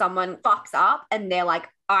when someone fucks up and they're like,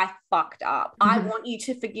 I fucked up. I want you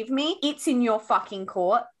to forgive me. It's in your fucking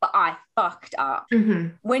court, but I fucked up.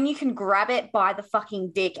 When you can grab it by the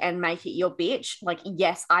fucking dick and make it your bitch, like,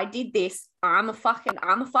 yes, I did this. I'm a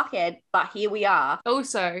fuckhead, but here we are.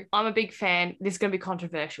 Also, I'm a big fan. This is going to be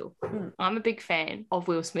controversial. I'm a big fan of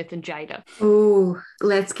Will Smith and Jada. Oh,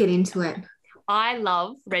 let's get into it. I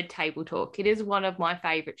love Red Table Talk. It is one of my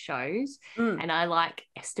favorite shows. And I like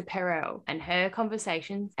Esther Perel and her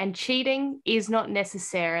conversations. And cheating is not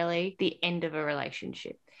necessarily the end of a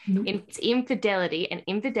relationship. It's infidelity, and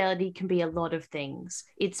infidelity can be a lot of things.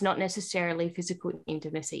 It's not necessarily physical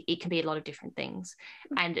intimacy. It can be a lot of different things.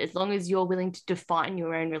 And as long as you're willing to define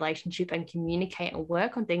your own relationship and communicate and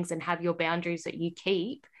work on things and have your boundaries that you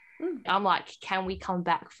keep, I'm like, can we come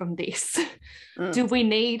back from this? Do we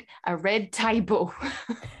need a red table?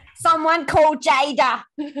 Someone call Jada.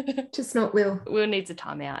 Just not Will. Will needs a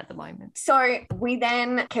timeout at the moment. So we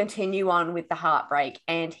then continue on with the heartbreak,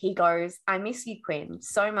 and he goes, I miss you, Quinn,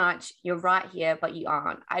 so much. You're right here, but you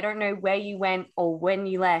aren't. I don't know where you went or when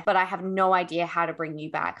you left, but I have no idea how to bring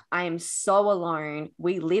you back. I am so alone.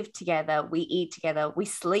 We live together. We eat together. We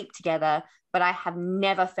sleep together. But I have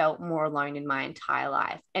never felt more alone in my entire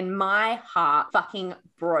life. And my heart fucking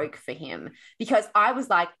broke for him because I was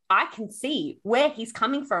like, I can see where he's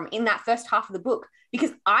coming from in that first half of the book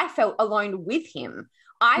because I felt alone with him.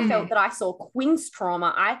 I felt that I saw Quinn's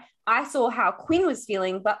trauma. I saw how Quinn was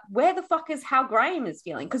feeling, but where the fuck is how Graham is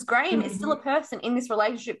feeling? Because Graham is still a person in this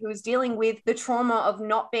relationship who is dealing with the trauma of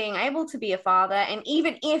not being able to be a father. And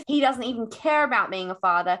even if he doesn't even care about being a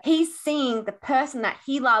father, he's seeing the person that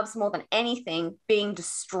he loves more than anything being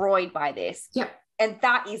destroyed by this. Yep. And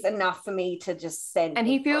that is enough for me to just send. And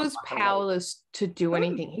he feels powerless to do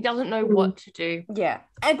anything. He doesn't know what to do. Yeah.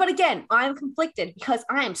 But again, I'm conflicted because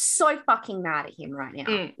I am so fucking mad at him right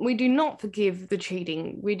now. We do not forgive the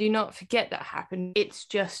cheating. We do not forget that happened. It's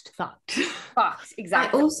just fucked. Fucked,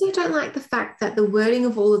 exactly. I also don't like the fact that the wording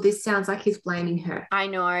of all of this sounds like he's blaming her. I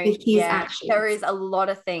know. Actions. There is a lot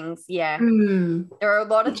of things. Yeah. There are a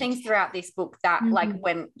lot of things throughout this book that like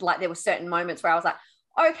when like there were certain moments where I was like,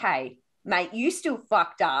 okay, mate, you still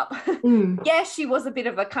fucked up. Yeah, she was a bit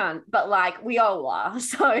of a cunt, but like we all are.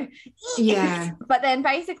 So yeah. But then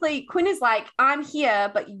basically Quinn is like, I'm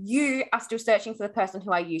here, but you are still searching for the person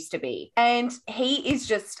who I used to be. And he is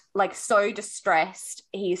just like so distressed.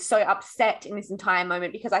 He is so upset in this entire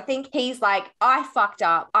moment because I think he's like, I fucked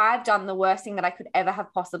up. I've done the worst thing that I could ever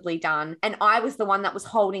have possibly done. And I was the one that was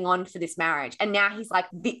holding on for this marriage. And now he's like,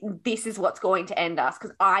 this is what's going to end us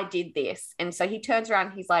because I did this. And so he turns around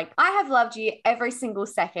and he's like, I have loved you every single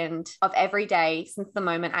second of every day since the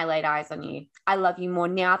moment I laid eyes on you. I love you more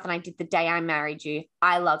now than I did the day I married you.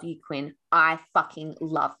 I love you, Quinn. I fucking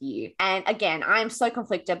love you. And again, I'm so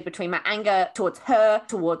conflicted between my anger towards her,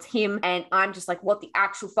 towards him, and I'm just like, what the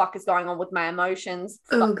actual fuck is going on with my emotions?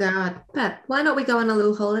 Oh God. But why not we go on a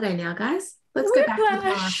little holiday now, guys? Let's go back to the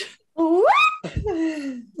past.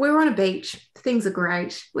 We're on a beach. Things are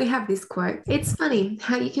great. We have this quote. It's funny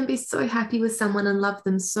how you can be so happy with someone and love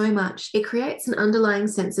them so much. It creates an underlying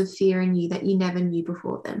sense of fear in you that you never knew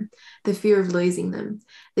before them. The fear of losing them.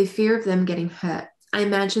 The fear of them getting hurt. I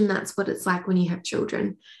imagine that's what it's like when you have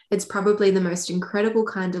children. It's probably the most incredible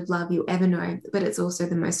kind of love you'll ever know, but it's also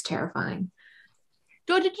the most terrifying.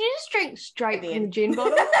 Georgia, did you just drink straight from the gin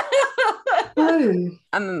bottle? Oh,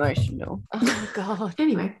 I'm emotional. Oh, God.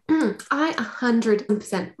 anyway, I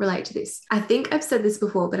 100% relate to this. I think I've said this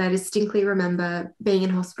before, but I distinctly remember being in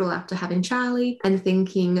hospital after having Charlie and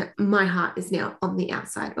thinking my heart is now on the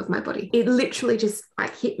outside of my body. It literally just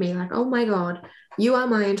like hit me like, oh my God, you are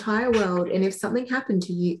my entire world. And if something happened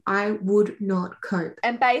to you, I would not cope.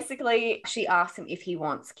 And basically, she asks him if he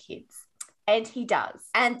wants kids. And he does.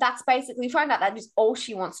 And that's basically, find out that is all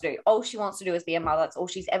she wants to do. All she wants to do is be a mother. That's all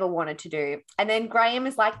she's ever wanted to do. And then Graham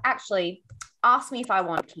is like, actually, ask me if I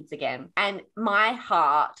want kids again. And my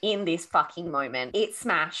heart in this fucking moment, it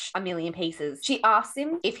smashed a million pieces. She asks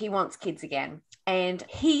him if he wants kids again. And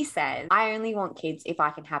he says, I only want kids if I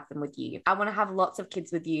can have them with you. I want to have lots of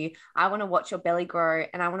kids with you. I want to watch your belly grow,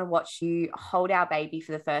 and I want to watch you hold our baby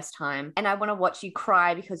for the first time. And I want to watch you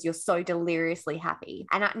cry because you're so deliriously happy.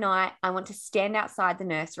 And at night, I want to stand outside the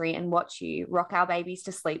nursery and watch you rock our babies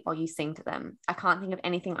to sleep while you sing to them. I can't think of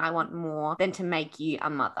anything I want more than to make you a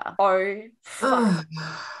mother. Oh, fuck.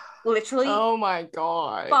 Literally, oh my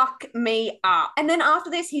God, fuck me up. And then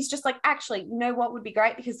after this, he's just like, actually, you know what would be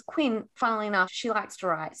great? Because Quinn, funnily enough, she likes to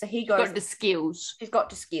write. So he goes, got the skills. She's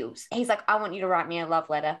got the skills. He's like, I want you to write me a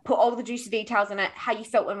love letter. Put all the juicy details in it, how you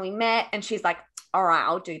felt when we met. And she's like, all right,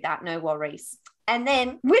 I'll do that. No worries. And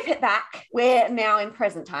then whip it back. We're now in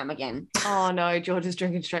present time again. Oh no, George is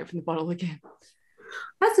drinking straight from the bottle again.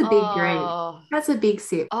 That's a big drink. That's a big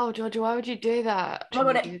sip. Oh, Georgia, why would you do that? Oh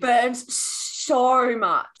my God, it burns so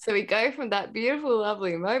much. So we go from that beautiful,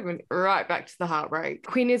 lovely moment right back to the heartbreak.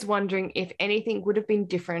 Quinn is wondering if anything would have been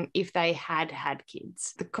different if they had had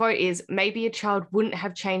kids. The quote is, maybe a child wouldn't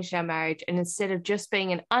have changed our marriage, and instead of just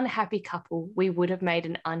being an unhappy couple, we would have made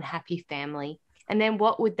an unhappy family. And then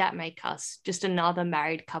what would that make us? Just another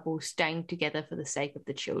married couple staying together for the sake of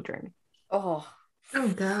the children. Oh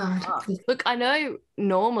God. Look, I know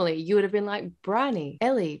normally you would have been like, Briony,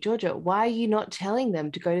 Ellie, Georgia, why are you not telling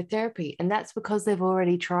them to go to therapy? And that's because they've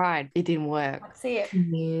already tried. It didn't work. That's it.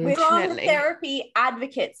 Yeah. We're strong therapy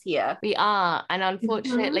advocates here. We are. And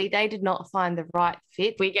unfortunately, they did not find the right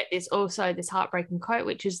fit. We get this heartbreaking quote,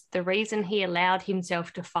 which is the reason he allowed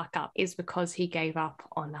himself to fuck up is because he gave up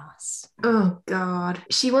on us. Oh, God.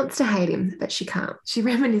 She wants to hate him, but she can't. She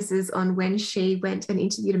reminisces on when she went and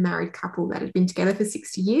interviewed a married couple that had been together for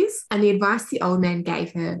 60 years. And the advice the old man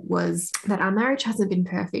gave her was that our marriage hasn't been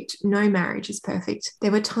perfect. No marriage is perfect.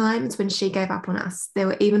 There were times when she gave up on us. There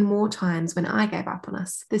were even more times when I gave up on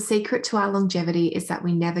us. The secret to our longevity is that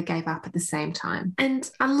we never gave up at the same time. And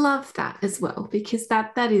I love that as well, because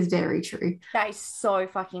that is very true. That is so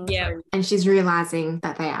fucking true. And she's realizing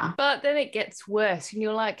that they are. But then it gets worse. And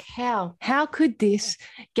you're like, how? How could this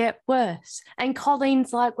get worse? And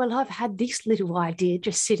Colleen's like, well, I've had this little idea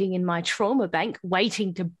just sitting in my trauma bank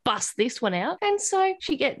waiting to bust this one out. And so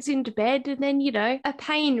she gets into bed, and then, a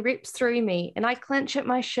pain rips through me and I clench at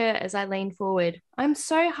my shirt as I lean forward. I'm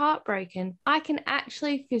so heartbroken. I can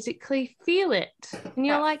actually physically feel it. And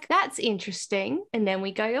you're like, that's interesting. And then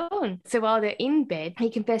we go on. So while they're in bed,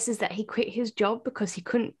 he confesses that he quit his job because he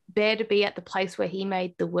couldn't bear to be at the place where he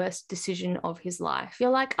made the worst decision of his life.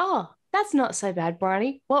 You're like, oh, that's not so bad,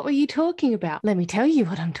 Briony. What were you talking about? Let me tell you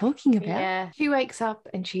what I'm talking about. Yeah. She wakes up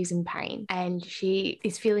and she's in pain, and she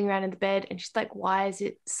is feeling around in the bed, and she's like, why is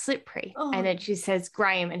it slippery? Oh. And then she says,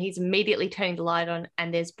 Graham, and he's immediately turning the light on,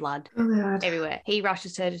 and there's blood everywhere. He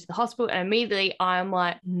rushes her to the hospital, and immediately I'm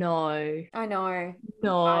like, no. I know.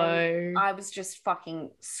 No. I was just fucking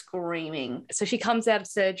screaming. So she comes out of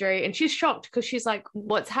surgery and she's shocked because she's like,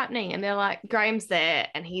 what's happening? And they're like, Graham's there,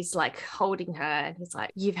 and he's like holding her, and he's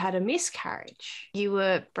like, you've had a miscarriage. You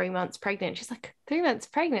were 3 months pregnant. She's like, 3 months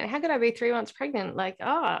pregnant? How could I be 3 months pregnant? Like,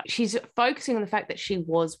 she's focusing on the fact that she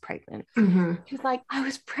was pregnant. Mm-hmm. She's like, I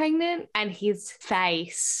was pregnant. And his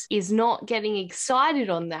face is not getting excited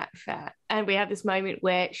on that fact. And we have this moment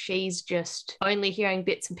where she's just only hearing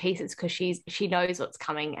bits and pieces because she knows what's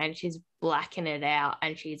coming, and she's blacking it out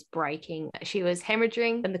and she's breaking. She was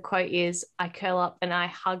hemorrhaging, and the quote is, I curl up and I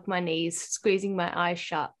hug my knees, squeezing my eyes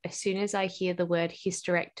shut. As soon as I hear the word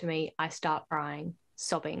hysterectomy, I start crying,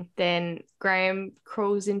 sobbing. Then Graham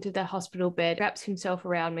crawls into the hospital bed, wraps himself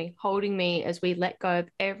around me, holding me as we let go of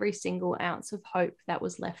every single ounce of hope that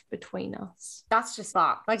was left between us. That's just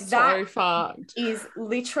fucked. Like, so that fucked. Is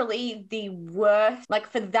literally the worst. Like,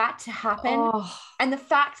 for that to happen, and the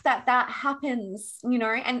fact that happens,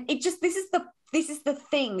 and it just, this is the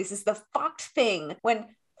thing. This is the fucked thing when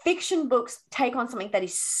fiction books take on something that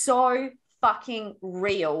is so fucking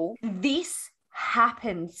real. This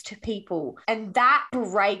happens to people. And that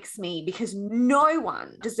breaks me, because no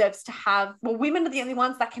one deserves to have, well, women are the only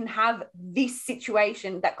ones that can have this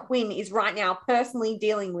situation that Quinn is right now personally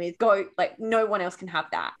dealing with. Like, no one else can have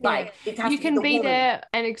that. Yeah. Like, it has You to can be woman. there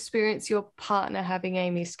and experience your partner having a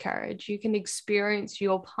miscarriage. You can experience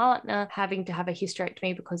your partner having to have a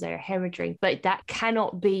hysterectomy because they're hemorrhaging, but that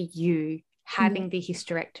cannot be you having the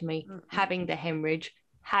hysterectomy, having the hemorrhage,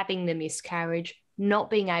 having the miscarriage, not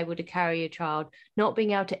being able to carry a child, not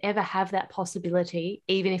being able to ever have that possibility,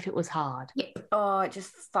 even if it was hard. Yep. Oh, it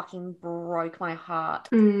just fucking broke my heart.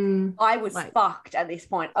 Mm. I was fucked at this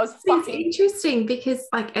point. I was fucking. It's interesting because,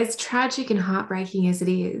 like, as tragic and heartbreaking as it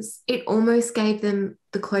is, it almost gave them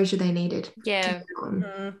the closure they needed. Yeah.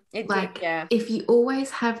 If you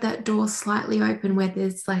always have that door slightly open where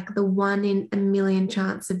there's like the 1 in a million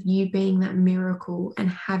chance of you being that miracle and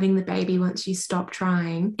having the baby once you stop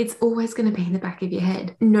trying, it's always going to be in the back of your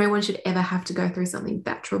head. No one should ever have to go through something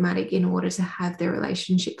that traumatic in order to have their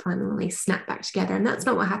relationship finally snap back together. And that's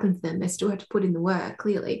not what happened to them. They still have to put in the work,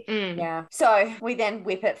 clearly. Yeah. So we then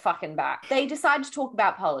whip it fucking back. They decide to talk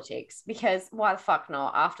about politics, because why the fuck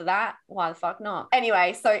not? After that, why the fuck not? Anyway,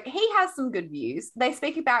 so he has some good views. They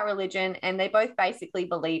speak about religion, and they both basically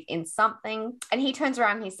believe in something. And he turns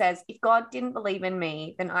around and he says, if God didn't believe in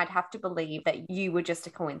me, then I'd have to believe that you were just a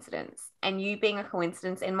coincidence. And you being a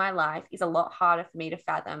coincidence in my life is a lot harder for me to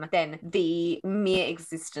fathom than the mere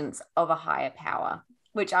existence of a higher power.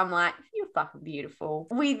 Which I'm like, you're fucking beautiful.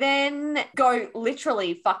 We then go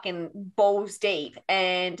literally fucking balls deep.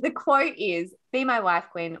 And the quote is, be my wife,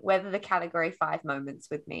 Quinn, weather the category 5 moments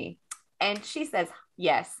with me. And she says,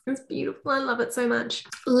 yes. It's beautiful. I love it so much.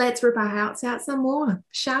 Let's rip our hearts out some more,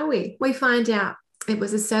 shall we? We find out it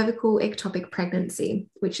was a cervical ectopic pregnancy,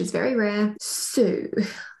 which is very rare. So,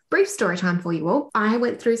 brief story time for you all. I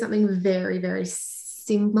went through something very, very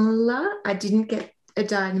similar. I didn't get a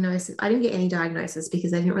diagnosis. I didn't get any diagnosis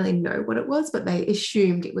because they didn't really know what it was, but they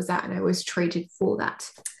assumed it was that, and I was treated for that.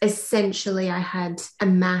 Essentially, I had a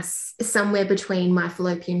mass somewhere between my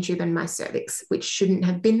fallopian tube and my cervix, which shouldn't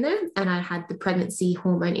have been there, and I had the pregnancy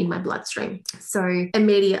hormone in my bloodstream. So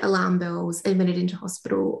immediate alarm bells, admitted into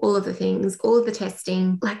hospital, all of the things, all of the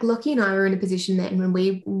testing. Like, Lockie and I were in a position then when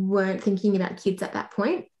we weren't thinking about kids at that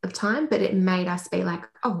point of time, but it made us be like,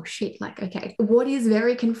 oh shit, like, okay. What is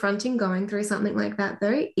very confronting going through something like that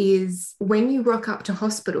though is when you rock up to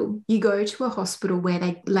hospital, you go to a hospital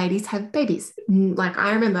where ladies have babies. Like,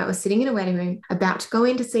 I remember I was sitting in a waiting room about to go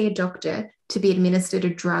in to see a doctor to be administered a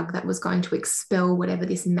drug that was going to expel whatever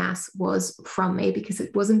this mass was from me, because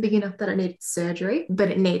it wasn't big enough that I needed surgery, but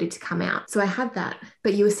it needed to come out. So I had that.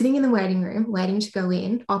 But you were sitting in the waiting room, waiting to go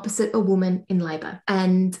in, opposite a woman in labor.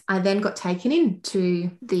 And I then got taken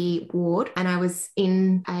into the ward, and I was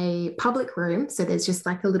in a public room. So there's just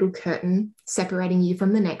like a little curtain separating you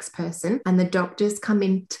from the next person. And the doctors come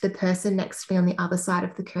in to the person next to me on the other side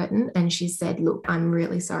of the curtain. And she said, look, I'm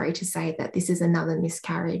really sorry to say that this is another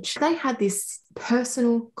miscarriage. They had this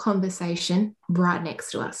personal conversation right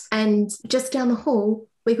next to us. And just down the hall,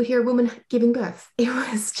 we could hear a woman giving birth. It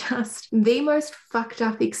was just the most fucked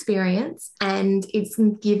up experience. And it's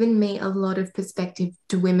given me a lot of perspective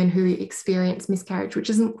to women who experience miscarriage, which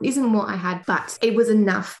isn't what I had, but it was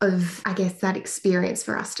enough of, I guess, that experience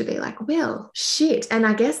for us to be like, well, shit. And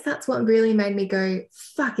I guess that's what really made me go,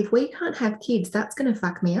 fuck, if we can't have kids, that's going to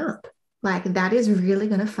fuck me up. Like, that is really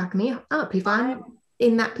going to fuck me up. If I'm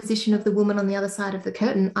in that position of the woman on the other side of the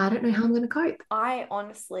curtain, I don't know how I'm going to cope. I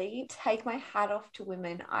honestly take my hat off to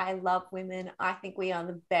women. I love women. I think we are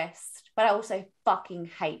the best, but I also fucking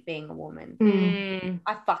hate being a woman.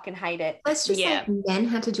 I fucking hate it. Let's just say if men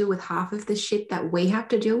had to deal with half of the shit that we have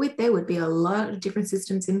to deal with, there would be a lot of different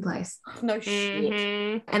systems in place. No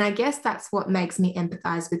shit. And I guess that's what makes me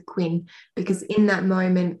empathize with Quinn, because in that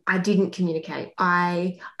moment, I didn't communicate.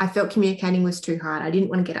 I felt communicating was too hard. I didn't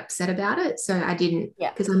want to get upset about it, so I didn't.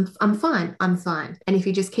 Yeah. Because I'm fine. And if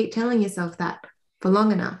you just keep telling yourself that for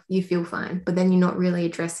long enough, you feel fine, but then you're not really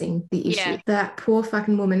addressing the issue. Yeah. That poor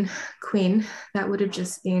fucking woman, Quinn, that would have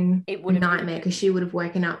just been a nightmare, because she would have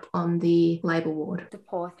woken up on the labour ward. The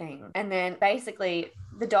poor thing. And then basically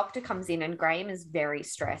the doctor comes in, and Graham is very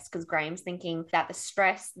stressed, because Graham's thinking that the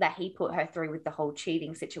stress that he put her through with the whole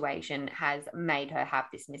cheating situation has made her have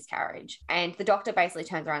this miscarriage. And the doctor basically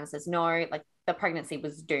turns around and says, no, like, the pregnancy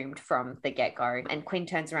was doomed from the get-go. And Quinn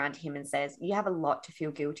turns around to him and says, you have a lot to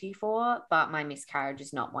feel guilty for, but my miscarriage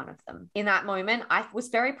is not one of them. In that moment, I was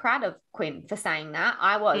very proud of Quinn for saying that.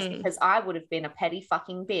 I was, because I would have been a petty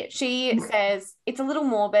fucking bitch. She says, it's a little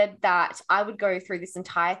morbid that I would go through this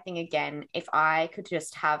entire thing again if I could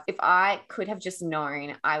have just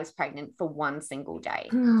known I was pregnant for one single day.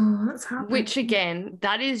 Oh, that's heartbreaking. Which again,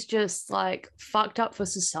 that is just like fucked up for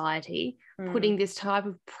society, putting this type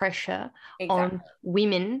of pressure on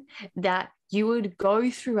women, that you would go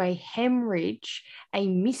through a hemorrhage, a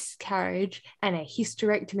miscarriage, and a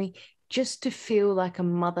hysterectomy just to feel like a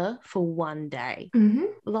mother for one day.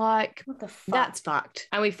 Like, what the fuck? That's fucked.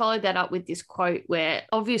 And we followed that up with this quote where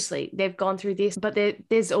obviously they've gone through this, but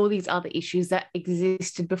there's all these other issues that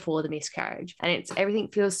existed before the miscarriage. And everything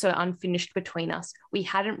feels so unfinished between us. We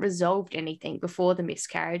hadn't resolved anything before the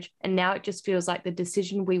miscarriage. And now it just feels like the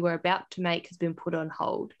decision we were about to make has been put on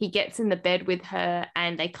hold. He gets in the bed with her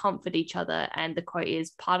and they comfort each other. And the quote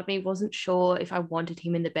is, part of me wasn't sure if I wanted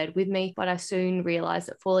him in the bed with me, but I soon realized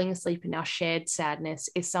that falling asleep in our shared sadness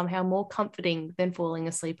is somehow more comforting than falling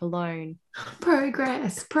asleep alone.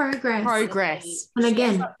 Progress. And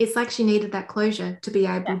again, it's like she needed that closure to be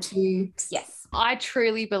able to... Yes. I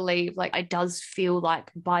truly believe, like, it does feel like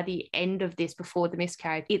by the end of this, before the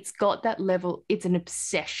miscarriage, it's got that level, it's an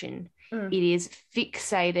obsession. It is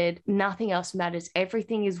fixated. Nothing else matters.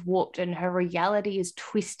 Everything is warped and her reality is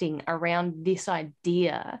twisting around this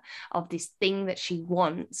idea of this thing that she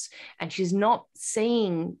wants. And she's not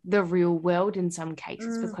seeing the real world in some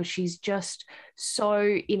cases because she's just so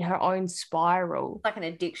in her own spiral. Like an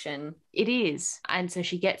addiction. It is. And so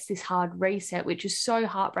she gets this hard reset, which is so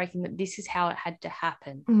heartbreaking that this is how it had to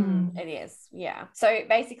happen. It is, yeah. So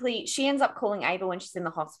basically, she ends up calling Ava when she's in the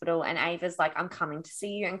hospital, and Ava's like, I'm coming to see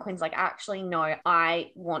you. And Quinn's like, actually, no,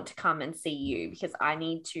 I want to come and see you because I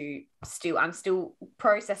need to I'm still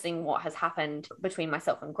processing what has happened between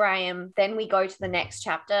myself and Graham. Then we go to the next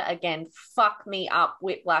chapter. Again, fuck me up.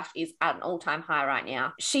 Whiplash is at an all-time high right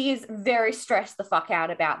now. She is very stressed the fuck out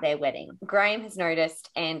about their wedding. Graham has noticed,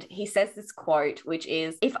 and he says this quote, which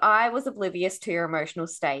is, if I was oblivious to your emotional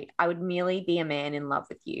state, I would merely be a man in love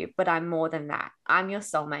with you. But I'm more than that. I'm your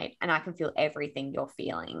soulmate, and I can feel everything you're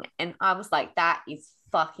feeling. And I was like, that is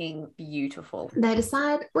fucking beautiful. They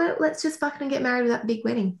decide, well, let's just fucking get married without the big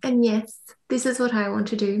wedding. And yes, this is what I want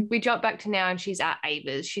to do. We jump back to now and she's at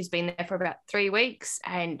Ava's. She's been there for about 3 weeks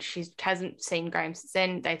and she hasn't seen Graham since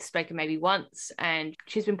then. They've spoken maybe once and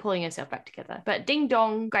she's been pulling herself back together. But ding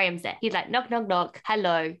dong, Graham's there. He's like, knock, knock, knock.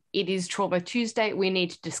 Hello, it is Trauma Tuesday. We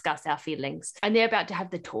need to discuss our feelings. And they're about to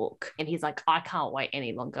have the talk. And he's like, I can't wait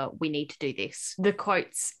any longer. We need to do this. The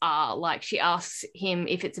quotes are like, she asks him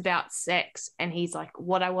if it's about sex and he's like,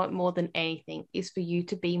 what I want more than anything is for you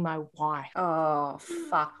to be my wife. Oh,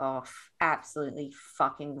 fuck off. Absolutely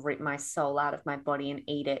fucking rip my soul out of my body and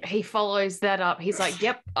eat it. He follows that up. He's like,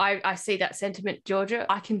 yep, I see that sentiment, Georgia.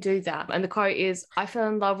 I can do that. And the quote is, I fell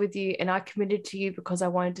in love with you and I committed to you because I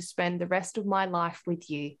wanted to spend the rest of my life with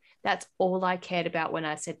you. That's all I cared about when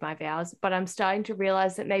I said my vows. But I'm starting to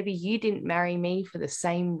realize that maybe you didn't marry me for the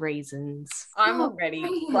same reasons. I'm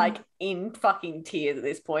already like in fucking tears at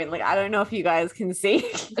this point. Like, I don't know if you guys can see.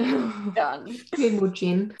 Done. Good more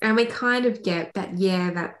gin. And we kind of get that,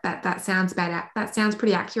 yeah, that sounds bad. That sounds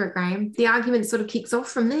pretty accurate, Graham. The argument sort of kicks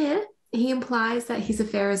off from there. He implies that his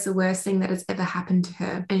affair is the worst thing that has ever happened to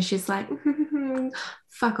her. And she's like,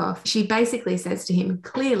 fuck off. She basically says to him,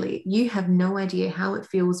 clearly, you have no idea how it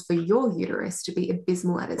feels for your uterus to be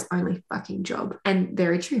abysmal at its only fucking job. And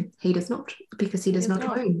very true. He does not, because he does not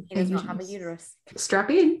own He does not have a uterus.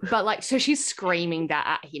 Strap in. But like, so she's screaming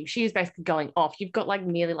that at him. She is basically going off. You've got like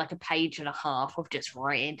nearly like a page and a half of just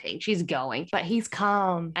ranting. She's going, but he's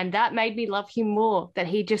calm. And that made me love him more, that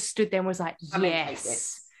he just stood there and was like,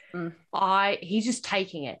 yes. He's just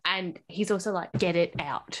taking it. And he's also like, get it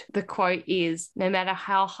out. The quote is, no matter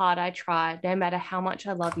how hard I try, no matter how much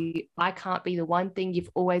I love you, I can't be the one thing you've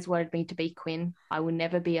always wanted me to be, Quinn. I will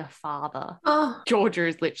never be a father. Oh, Georgia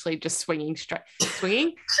is literally just swinging. She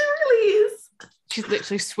really is. She's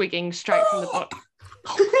literally swinging straight from the bottom.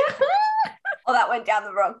 Oh, that went down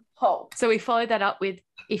the wrong hole. So we follow that up with,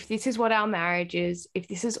 if this is what our marriage is, if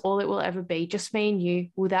this is all it will ever be, just me and you,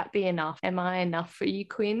 will that be enough? Am I enough for you,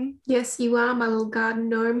 Quinn? Yes, you are, my little garden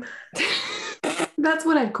gnome. That's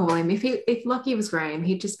what I'd call him. If Lockie was Graham,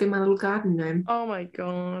 he'd just be my little garden gnome. Oh my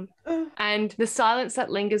God. And the silence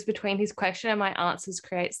that lingers between his question and my answers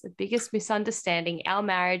creates the biggest misunderstanding our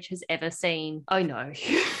marriage has ever seen. Oh no.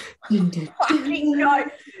 Fucking no.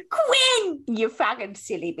 Quinn, you fucking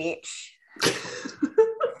silly bitch.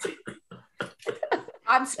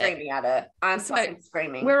 I'm screaming at her. I'm So, fucking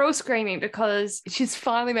screaming. We're all screaming because she's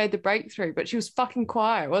finally made the breakthrough, but she was fucking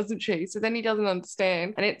quiet, wasn't she? So then he doesn't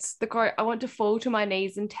understand. And it's the quote, I want to fall to my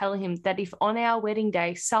knees and tell him that if on our wedding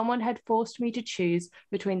day someone had forced me to choose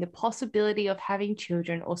between the possibility of having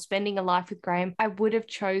children or spending a life with Graham, I would have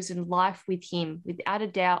chosen life with him. Without a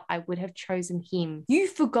doubt, I would have chosen him. You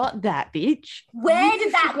forgot that, bitch. Where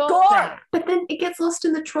did that go? But then it gets lost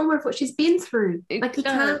in the trauma of what she's been through. Like, he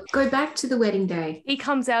can't go back to the wedding day. He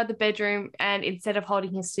comes out of the bedroom and instead of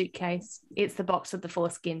holding his suitcase, it's the box of the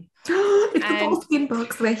foreskin. It's the foreskin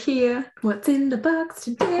box. We're here. What's in the box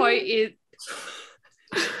today?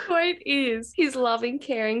 Point is, his loving,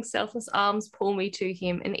 caring, selfless arms pull me to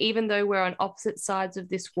him, and even though we're on opposite sides of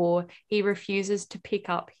this war, he refuses to pick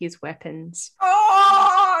up his weapons.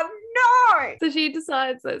 Oh, no! So she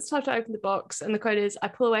decides that it's time to open the box, and the quote is, I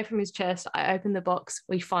pull away from his chest, I open the box,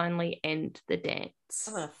 we finally end the dance.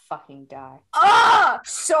 I'm gonna fucking die. Ah!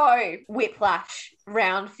 So, whiplash,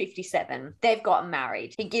 round 57. They've gotten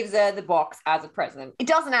married. He gives her the box as a present. It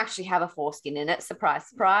doesn't actually have a foreskin in it. Surprise,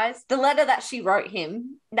 surprise. The letter that she wrote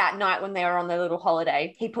him that night when they were on their little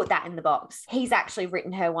holiday, he put that in the box. He's actually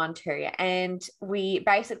written her one too. And we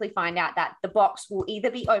basically find out that the box will either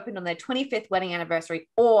be opened on their 25th wedding anniversary,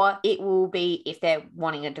 or it will be, if they're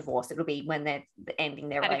wanting a divorce, it'll be when they're ending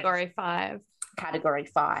their Category 5. Category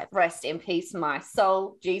 5. Rest in peace, my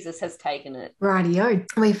soul. Jesus has taken it. Rightio.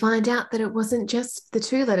 We find out that it wasn't just the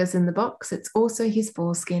 2 letters in the box, it's also his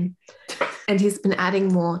foreskin. And he's been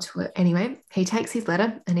adding more to it. Anyway, he takes his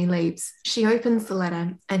letter and he leaves. She opens the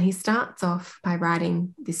letter and he starts off by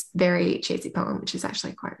writing this very cheesy poem, which is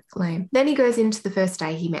actually quite lame. Then he goes into the first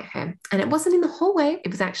day he met her. And it wasn't in the hallway.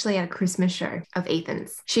 It was actually at a Christmas show of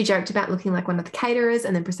Ethan's. She joked about looking like one of the caterers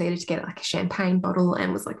and then proceeded to get like a champagne bottle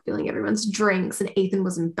and was like filling everyone's drinks. And Ethan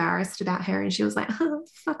was embarrassed about her. And she was like, oh,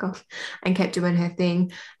 fuck off, and kept doing her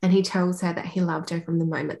thing. And he tells her that he loved her from the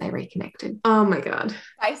moment they reconnected. Oh my God.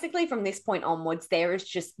 Basically, from this point onwards, there is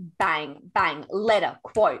just bang, bang, letter,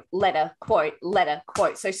 quote, letter, quote, letter,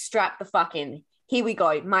 quote. So strap the fuck in. Here we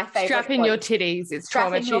go. My favorite. Strap in your titties. It's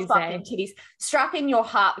Trauma Tuesday. Strap in your fucking titties. Strap in your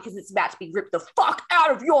heart because it's about to be ripped the fuck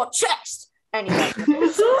out of your chest. Anyway.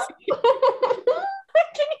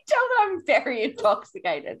 Can you tell that I'm very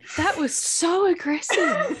intoxicated? That was so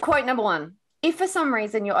aggressive. Quote number 1. If for some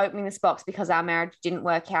reason you're opening this box because our marriage didn't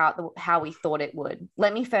work out how we thought it would,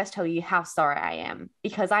 let me first tell you how sorry I am,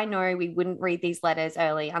 because I know we wouldn't read these letters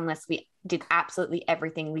early unless we did absolutely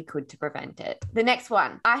everything we could to prevent it. The next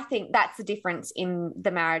one, I think that's the difference in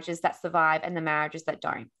the marriages that survive and the marriages that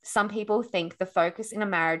don't. Some people think the focus in a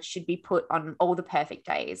marriage should be put on all the perfect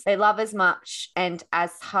days. They love as much and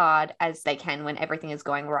as hard as they can when everything is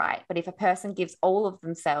going right. But if a person gives all of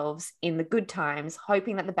themselves in the good times,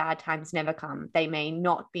 hoping that the bad times never come, they may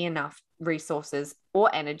not be enough resources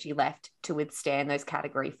or energy left to withstand those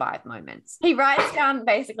category 5 moments. He writes down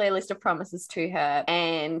basically a list of promises to her,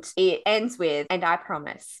 and it ends with, and I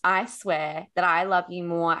promise, I swear that I love you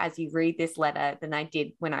more as you read this letter than I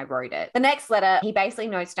did when I wrote it. The next letter, he basically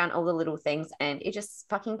notes down all the little things and it just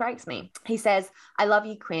fucking breaks me. He says, I love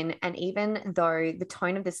you, Quinn, and even though the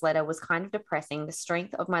tone of this letter was kind of depressing, the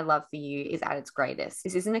strength of my love for you is at its greatest.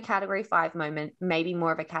 This isn't a category 5 moment, maybe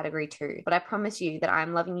more of a category 2, but I promise you that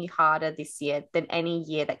I'm loving you harder this year than any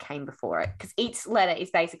year that came before it, because each letter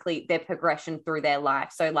is basically their progression through their life.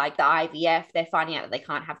 So like the IVF, they're finding out that they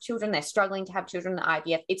can't have children, they're struggling to have children. The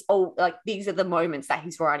IVF, it's all like, these are the moments that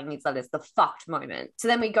he's writing these letters, the fucked moment. So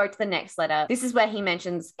then we go to the next letter. This is where he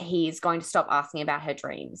mentions he's going to stop asking about her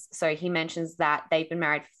dreams. So he mentions that they've been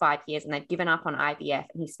married for 5 years and they've given up on IVF,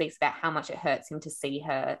 and he speaks about how much it hurts him to see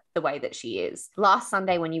her the way that she is. Last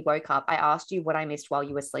Sunday when you woke up, I asked you what I missed while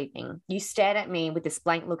you were sleeping. You stared at me with this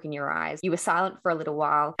blank look in your eyes. You were silent for a little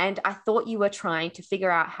while, and I thought you were trying to figure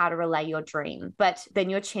out how to relay your dream. But then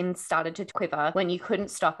your chin started to quiver. When you couldn't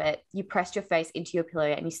stop it, you pressed your face into your pillow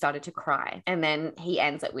and you started to cry. And then he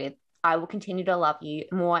ends it with, I will continue to love you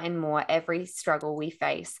more and more every struggle we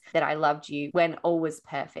face, that I loved you when all was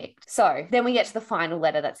perfect. So then we get to the final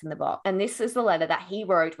letter that's in the box. And this is the letter that he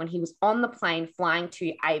wrote when he was on the plane flying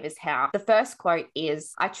to Ava's house. The first quote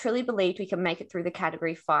is, I truly believed we could make it through the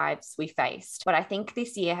category 5s we faced, but I think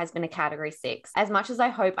this year has been a category 6. As much as I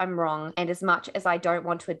hope I'm wrong, and as much as I don't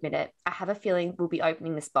want to admit it, I have a feeling we'll be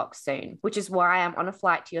opening this box soon, which is why I'm on a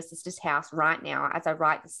flight to your sister's house right now as I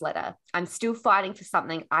write this letter. I'm still fighting for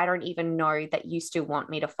something I don't even know that you still want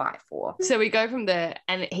me to fight for. So we go from there,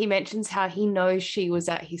 and he mentions how he knows she was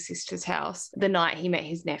at his sister's house the night he met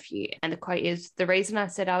his nephew. And the quote is, "The reason I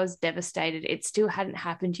said I was devastated, it still hadn't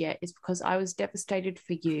happened yet, is because I was devastated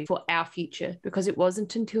for you, for our future, because it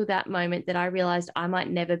wasn't until that moment that I realized I might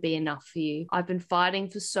never be enough for you. I've been fighting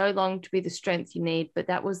for so long to be the strength you need, but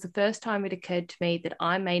that was the first time it occurred to me that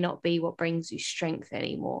I may not be what brings you strength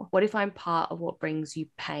anymore. What if I'm part of what brings you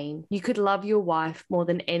pain? You could love your wife more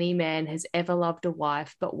than any man has ever loved a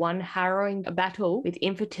wife, but one harrowing battle with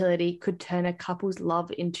infertility could turn a couple's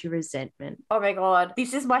love into resentment." Oh my God.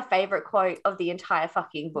 This is my favorite quote of the entire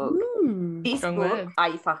fucking book. This book, words. are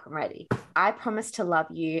you fucking ready? "I promise to love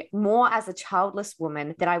you more as a childless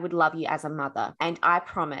woman than I would love you as a mother. And I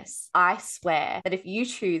promise, I swear that if you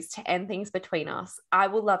choose to end things between us, I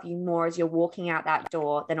will love you more as you're walking out that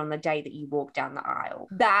door than on the day that you walk down the aisle."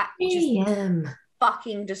 That just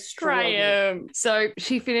fucking destroyed Graham. So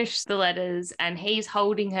she finished the letters and he's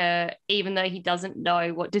holding her even though he doesn't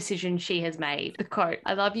know what decision she has made. The quote,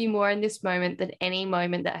 "I love you more in this moment than any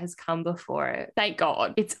moment that has come before it." Thank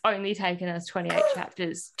God. It's only taken us 28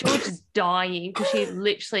 chapters. George is dying because she's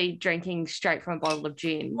literally drinking straight from a bottle of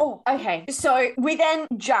gin. Oh, okay. So we then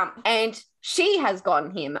jump and she has gotten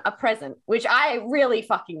him a present, which I really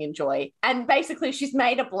fucking enjoy. And basically she's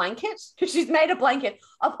made a blanket. She's made a blanket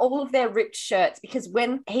of all of their ripped shirts, because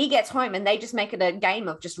when he gets home and they just make it a game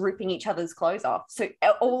of just ripping each other's clothes off. So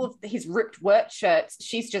all of his ripped work shirts,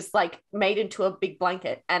 she's just like made into a big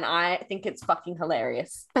blanket. And I think it's fucking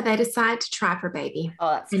hilarious. But they decide to try for a baby. Oh,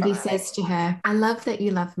 that's And right. he says to her, "I love that you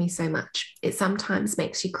love me so much. It sometimes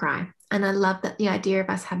makes you cry. And I love that the idea of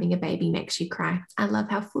us having a baby makes you cry. I love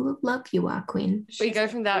how full of love you are, Quinn." We go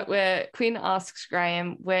from that where Quinn asks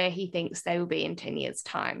Graham where he thinks they will be in 10 years'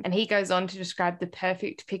 time. And he goes on to describe the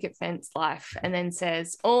perfect picket fence life and then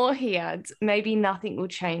says, or he adds, "Maybe nothing will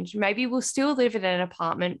change. Maybe we'll still live in an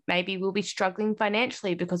apartment. Maybe we'll be struggling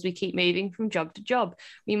financially because we keep moving from job to job.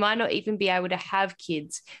 We might not even be able to have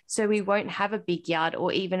kids. So we won't have a big yard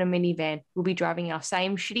or even a minivan. We'll be driving our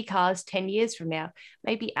same shitty cars 10 years from now.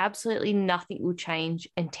 Maybe absolutely nothing will change,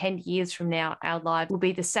 and 10 years from now our lives will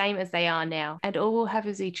be the same as they are now, and all we'll have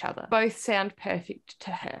is each other." Both sound perfect to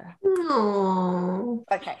her. Aww.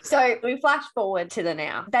 Okay, so we flash forward to the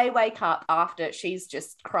now. They wake up after she's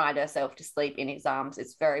just cried herself to sleep in his arms.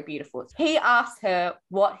 It's very beautiful. He asks her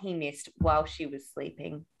what he missed while she was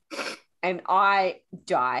sleeping, and I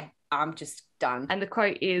die. I'm just done. And the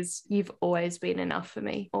quote is, "You've always been enough for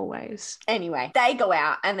me, always." Anyway, they go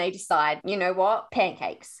out and they decide, you know what,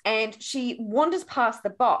 pancakes. And she wanders past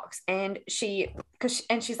the box and she's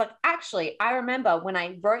like, "Actually, I remember when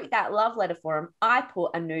I wrote that love letter for him, I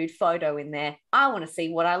put a nude photo in there. I want to see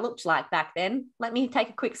what I looked like back then. Let me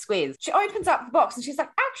take a quick squiz." She opens up the box and she's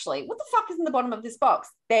like, "Actually, what the fuck is in the bottom of this box?"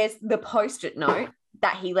 There's the Post-it note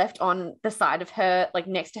that he left on the side of her, like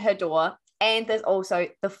next to her door. And there's also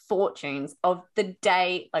the fortunes of the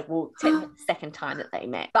day, like, well, second time that they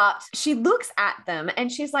met. But she looks at them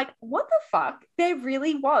and she's like, what the fuck? There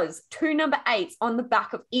really was 2 number 8s on the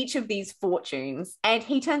back of each of these fortunes. And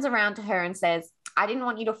he turns around to her and says, "I didn't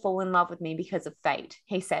want you to fall in love with me because of fate,"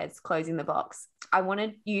 he says, closing the box. "I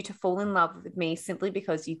wanted you to fall in love with me simply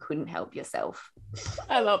because you couldn't help yourself."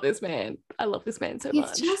 I love this man. I love this man so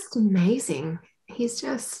much. He's just amazing. He's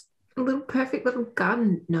just a little perfect little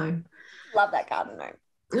garden gnome. Love that garden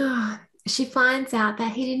gnome. She finds out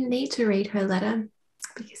that he didn't need to read her letter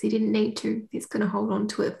because he didn't need to. He's going to hold on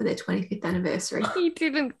to it for their 25th anniversary. He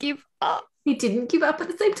didn't give up. He didn't give up at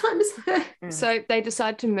the same time as her. So they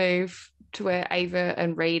decide to move to where Ava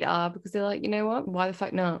and Reed are because they're like, you know what? Why the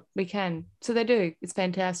fuck not? We can. So they do. It's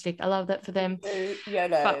fantastic. I love that for them.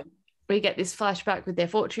 YOLO. But we get this flashback with their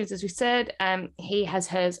fortunes, as we said. He has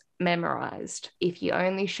hers memorized. "If you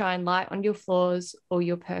only shine light on your flaws, all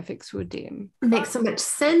your perfects will dim." It makes so much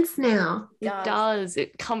sense now. It does.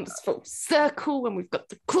 It comes full circle and we've got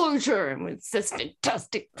the closure and it's just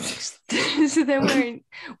fantastic. So then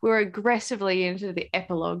we're aggressively into the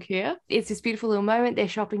epilogue here. It's this beautiful little moment. They're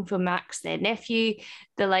shopping for Max, their nephew.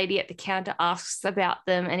 The lady at the counter asks about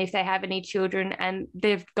them and if they have any children, and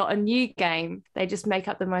they've got a new game. They just make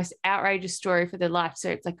up the most outrageous story for their life.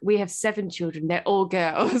 So it's like, we have 7 children. They're all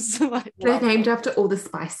girls. Like, they're named after all the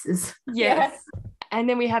spices. Yes. And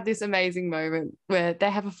then we have this amazing moment where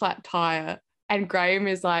they have a flat tire and Graham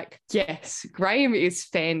is like, yes, Graham is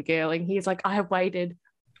fangirling. He's like, I have waited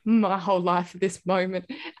my whole life for this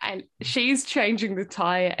moment. And she's changing the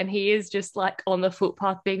tire and he is just like on the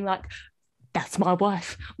footpath being like, that's my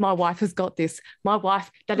wife. My wife has got this. My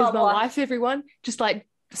wife, that is my wife, everyone. Just like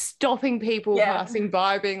stopping people passing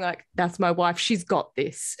by being like, that's my wife. She's got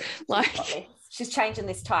this. Like, She's changing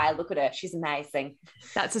this tire. Look at her. She's amazing.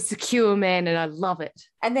 That's a secure man and I love it.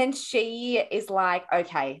 And then she is like,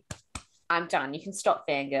 okay, I'm done. You can stop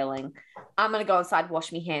fangirling. I'm going to go inside,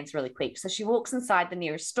 wash my hands really quick. So she walks inside the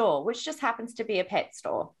nearest store, which just happens to be a pet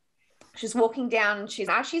store. She's walking down and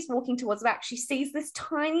as she's walking towards the back, she sees this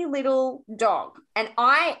tiny little dog. And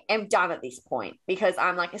I am done at this point because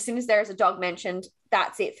I'm like, as soon as there is a dog mentioned,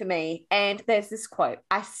 that's it for me. And there's this quote.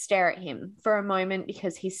 I stare at him for a moment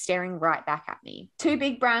because he's staring right back at me. Two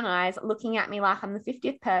big brown eyes looking at me like I'm the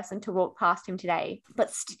 50th person to walk past him today.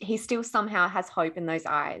 But he still somehow has hope in those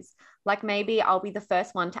eyes. Like maybe I'll be the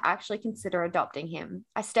first one to actually consider adopting him.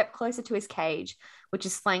 I step closer to his cage, which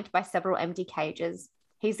is flanked by several empty cages.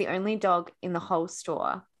 He's the only dog in the whole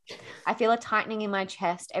store. I feel a tightening in my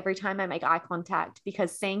chest every time I make eye contact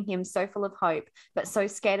because seeing him so full of hope, but so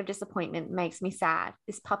scared of disappointment makes me sad.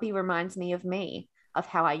 This puppy reminds me, of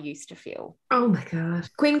how I used to feel. Oh my God.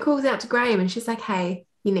 Quinn calls out to Graham and she's like, hey,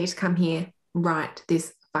 you need to come here right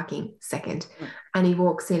this fucking second. And he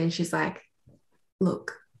walks in and she's like,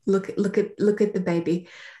 look at the baby.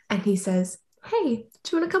 And he says, hey,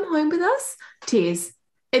 do you want to come home with us? Tears.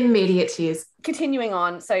 Immediate tears. Continuing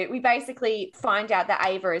on, so we basically find out that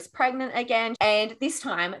Ava is pregnant again, and this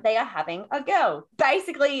time they are having a girl.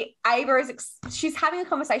 Basically, Ava she's having a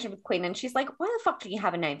conversation with Quinn, and she's like, why the fuck don't you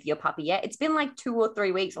have a name for your puppy yet? It's been like 2 or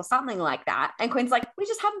 3 weeks or something like that. And Quinn's like, we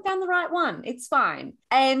just haven't found the right one. It's fine.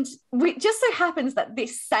 And it just so happens that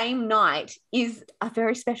this same night is a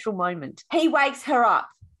very special moment. He wakes her up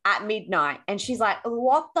at midnight, and she's like,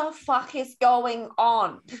 what the fuck is going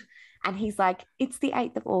on? And he's like, it's the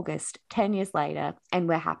 8th of August, 10 years later, and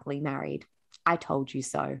we're happily married. I told you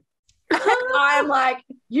so. I'm like,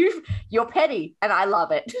 you're petty, and I love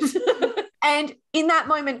it. And in that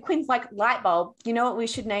moment, Quinn's like, light bulb, you know what we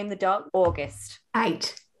should name the dog? August.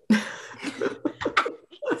 8.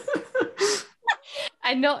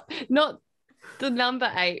 And not the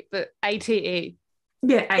number 8, but ATE.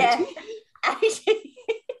 Yeah, 8. Yeah.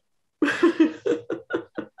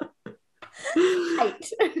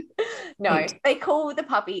 8. No, 8. They call the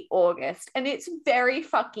puppy August, and it's very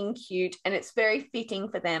fucking cute, and it's very fitting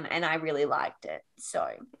for them, and I really liked it. So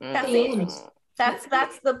that's it.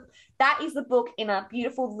 That is the book in a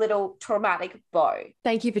beautiful little traumatic bow.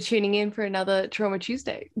 Thank you for tuning in for another Trauma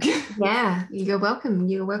Tuesday. Yeah, you're welcome.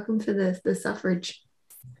 You're welcome for the suffrage.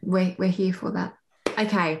 We're here for that.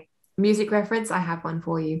 Okay, music reference. I have one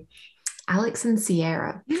for you. Alex and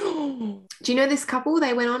Sierra. Do you know this couple?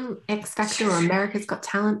 They went on X Factor or America's Got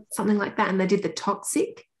Talent, something like that, and they did the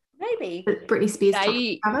Toxic. Maybe. Britney Spears.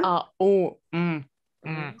 They cover. are all. And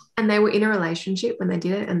they were in a relationship when they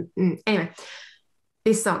did it. And anyway,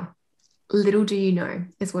 this song, Little Do You Know,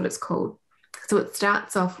 is what it's called. So it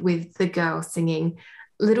starts off with the girl singing,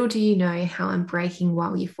 little do you know how I'm breaking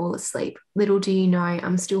while you fall asleep. Little do you know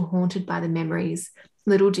I'm still haunted by the memories.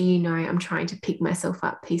 Little do you know I'm trying to pick myself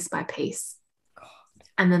up piece by piece.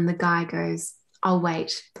 And then the guy goes, I'll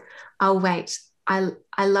wait. I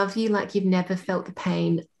love you like you've never felt the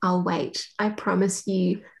pain. I'll wait. I promise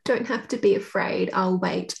you don't have to be afraid. I'll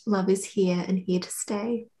wait. Love is here and here to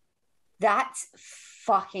stay. That's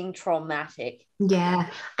fucking traumatic. Yeah.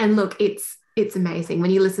 And look, it's amazing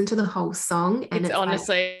when you listen to the whole song. And it's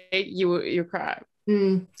honestly, like, you cry.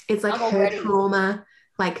 It's like her trauma,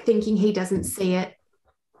 like thinking he doesn't see it.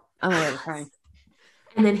 I'm already crying.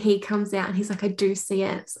 And then he comes out and he's like, I do see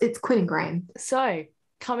it. It's Quinn and Graham. So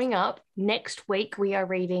coming up next week, we are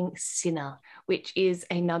reading Sinner, which is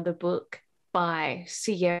another book by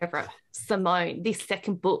Sierra Simone, the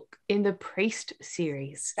second book in the Priest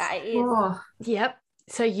series. That is. Oh. Yep.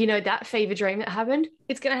 So you know that fever dream that happened?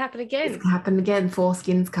 It's going to happen again. It's going to happen again.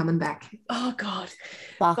 Foreskin's coming back. Oh, God.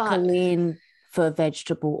 Buckle in for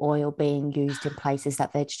vegetable oil being used in places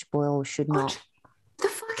that vegetable oil should not. The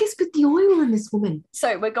fuck is with the oil in this woman?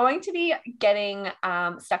 So we're going to be getting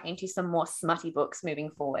stuck into some more smutty books moving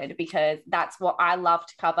forward, because that's what I love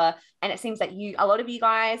to cover. And it seems that a lot of you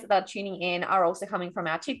guys that are tuning in are also coming from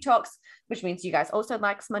our TikToks, which means you guys also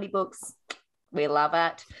like smutty books. We love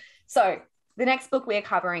it. So the next book we are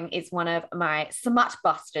covering is one of my smut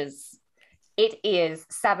busters. It is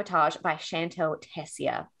Sabotage by Chantal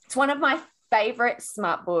Tessier. It's one of my favorite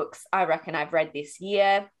smut books I reckon I've read this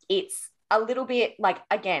year. It's a little bit like,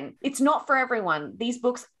 again, it's not for everyone. These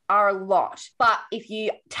books are a lot, but if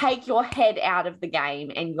you take your head out of the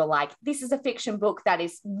game and you're like, this is a fiction book that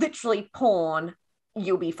is literally porn,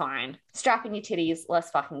 you'll be fine. Strap in your titties, let's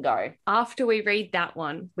fucking go. After we read that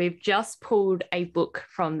one, we've just pulled a book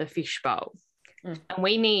from the fishbowl, and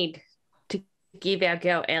we need to give our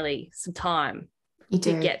girl Ellie some time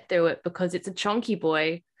to get through it, because it's a chunky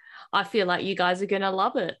boy. I feel like you guys are going to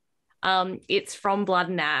love it. It's From Blood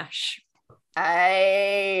and Ash.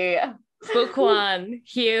 Hey. Book 1.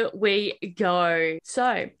 Here we go.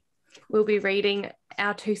 So we'll be reading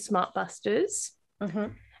our 2 Smart Busters. Mm-hmm.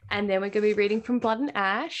 And then we're going to be reading From Blood and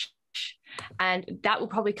Ash. And that will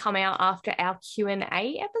probably come out after our Q&A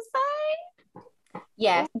episode.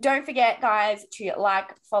 Yeah. Don't forget, guys, to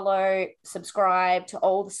like, follow, subscribe to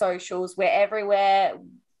all the socials. We're everywhere.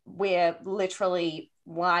 We're literally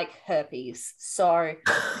like herpes. So I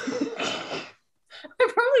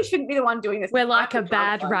probably shouldn't be the one doing this. We're like a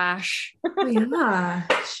bad rash. We are.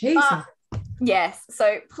 Jesus. Yes.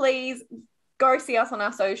 So please go see us on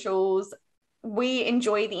our socials. We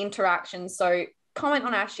enjoy the interaction. So comment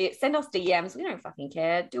on our shit. Send us DMs. We don't fucking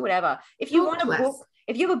care. Do whatever. If you want a book,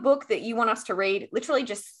 if you have a book that you want us to read, literally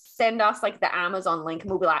just send us like the Amazon link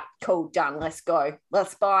and we'll be like, cool, done. Let's go.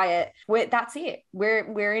 Let's buy it. That's it.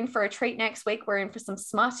 We're in for a treat next week. We're in for some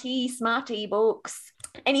smarty books.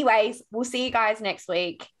 Anyways, we'll see you guys next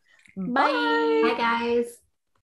week. Bye. Bye, guys.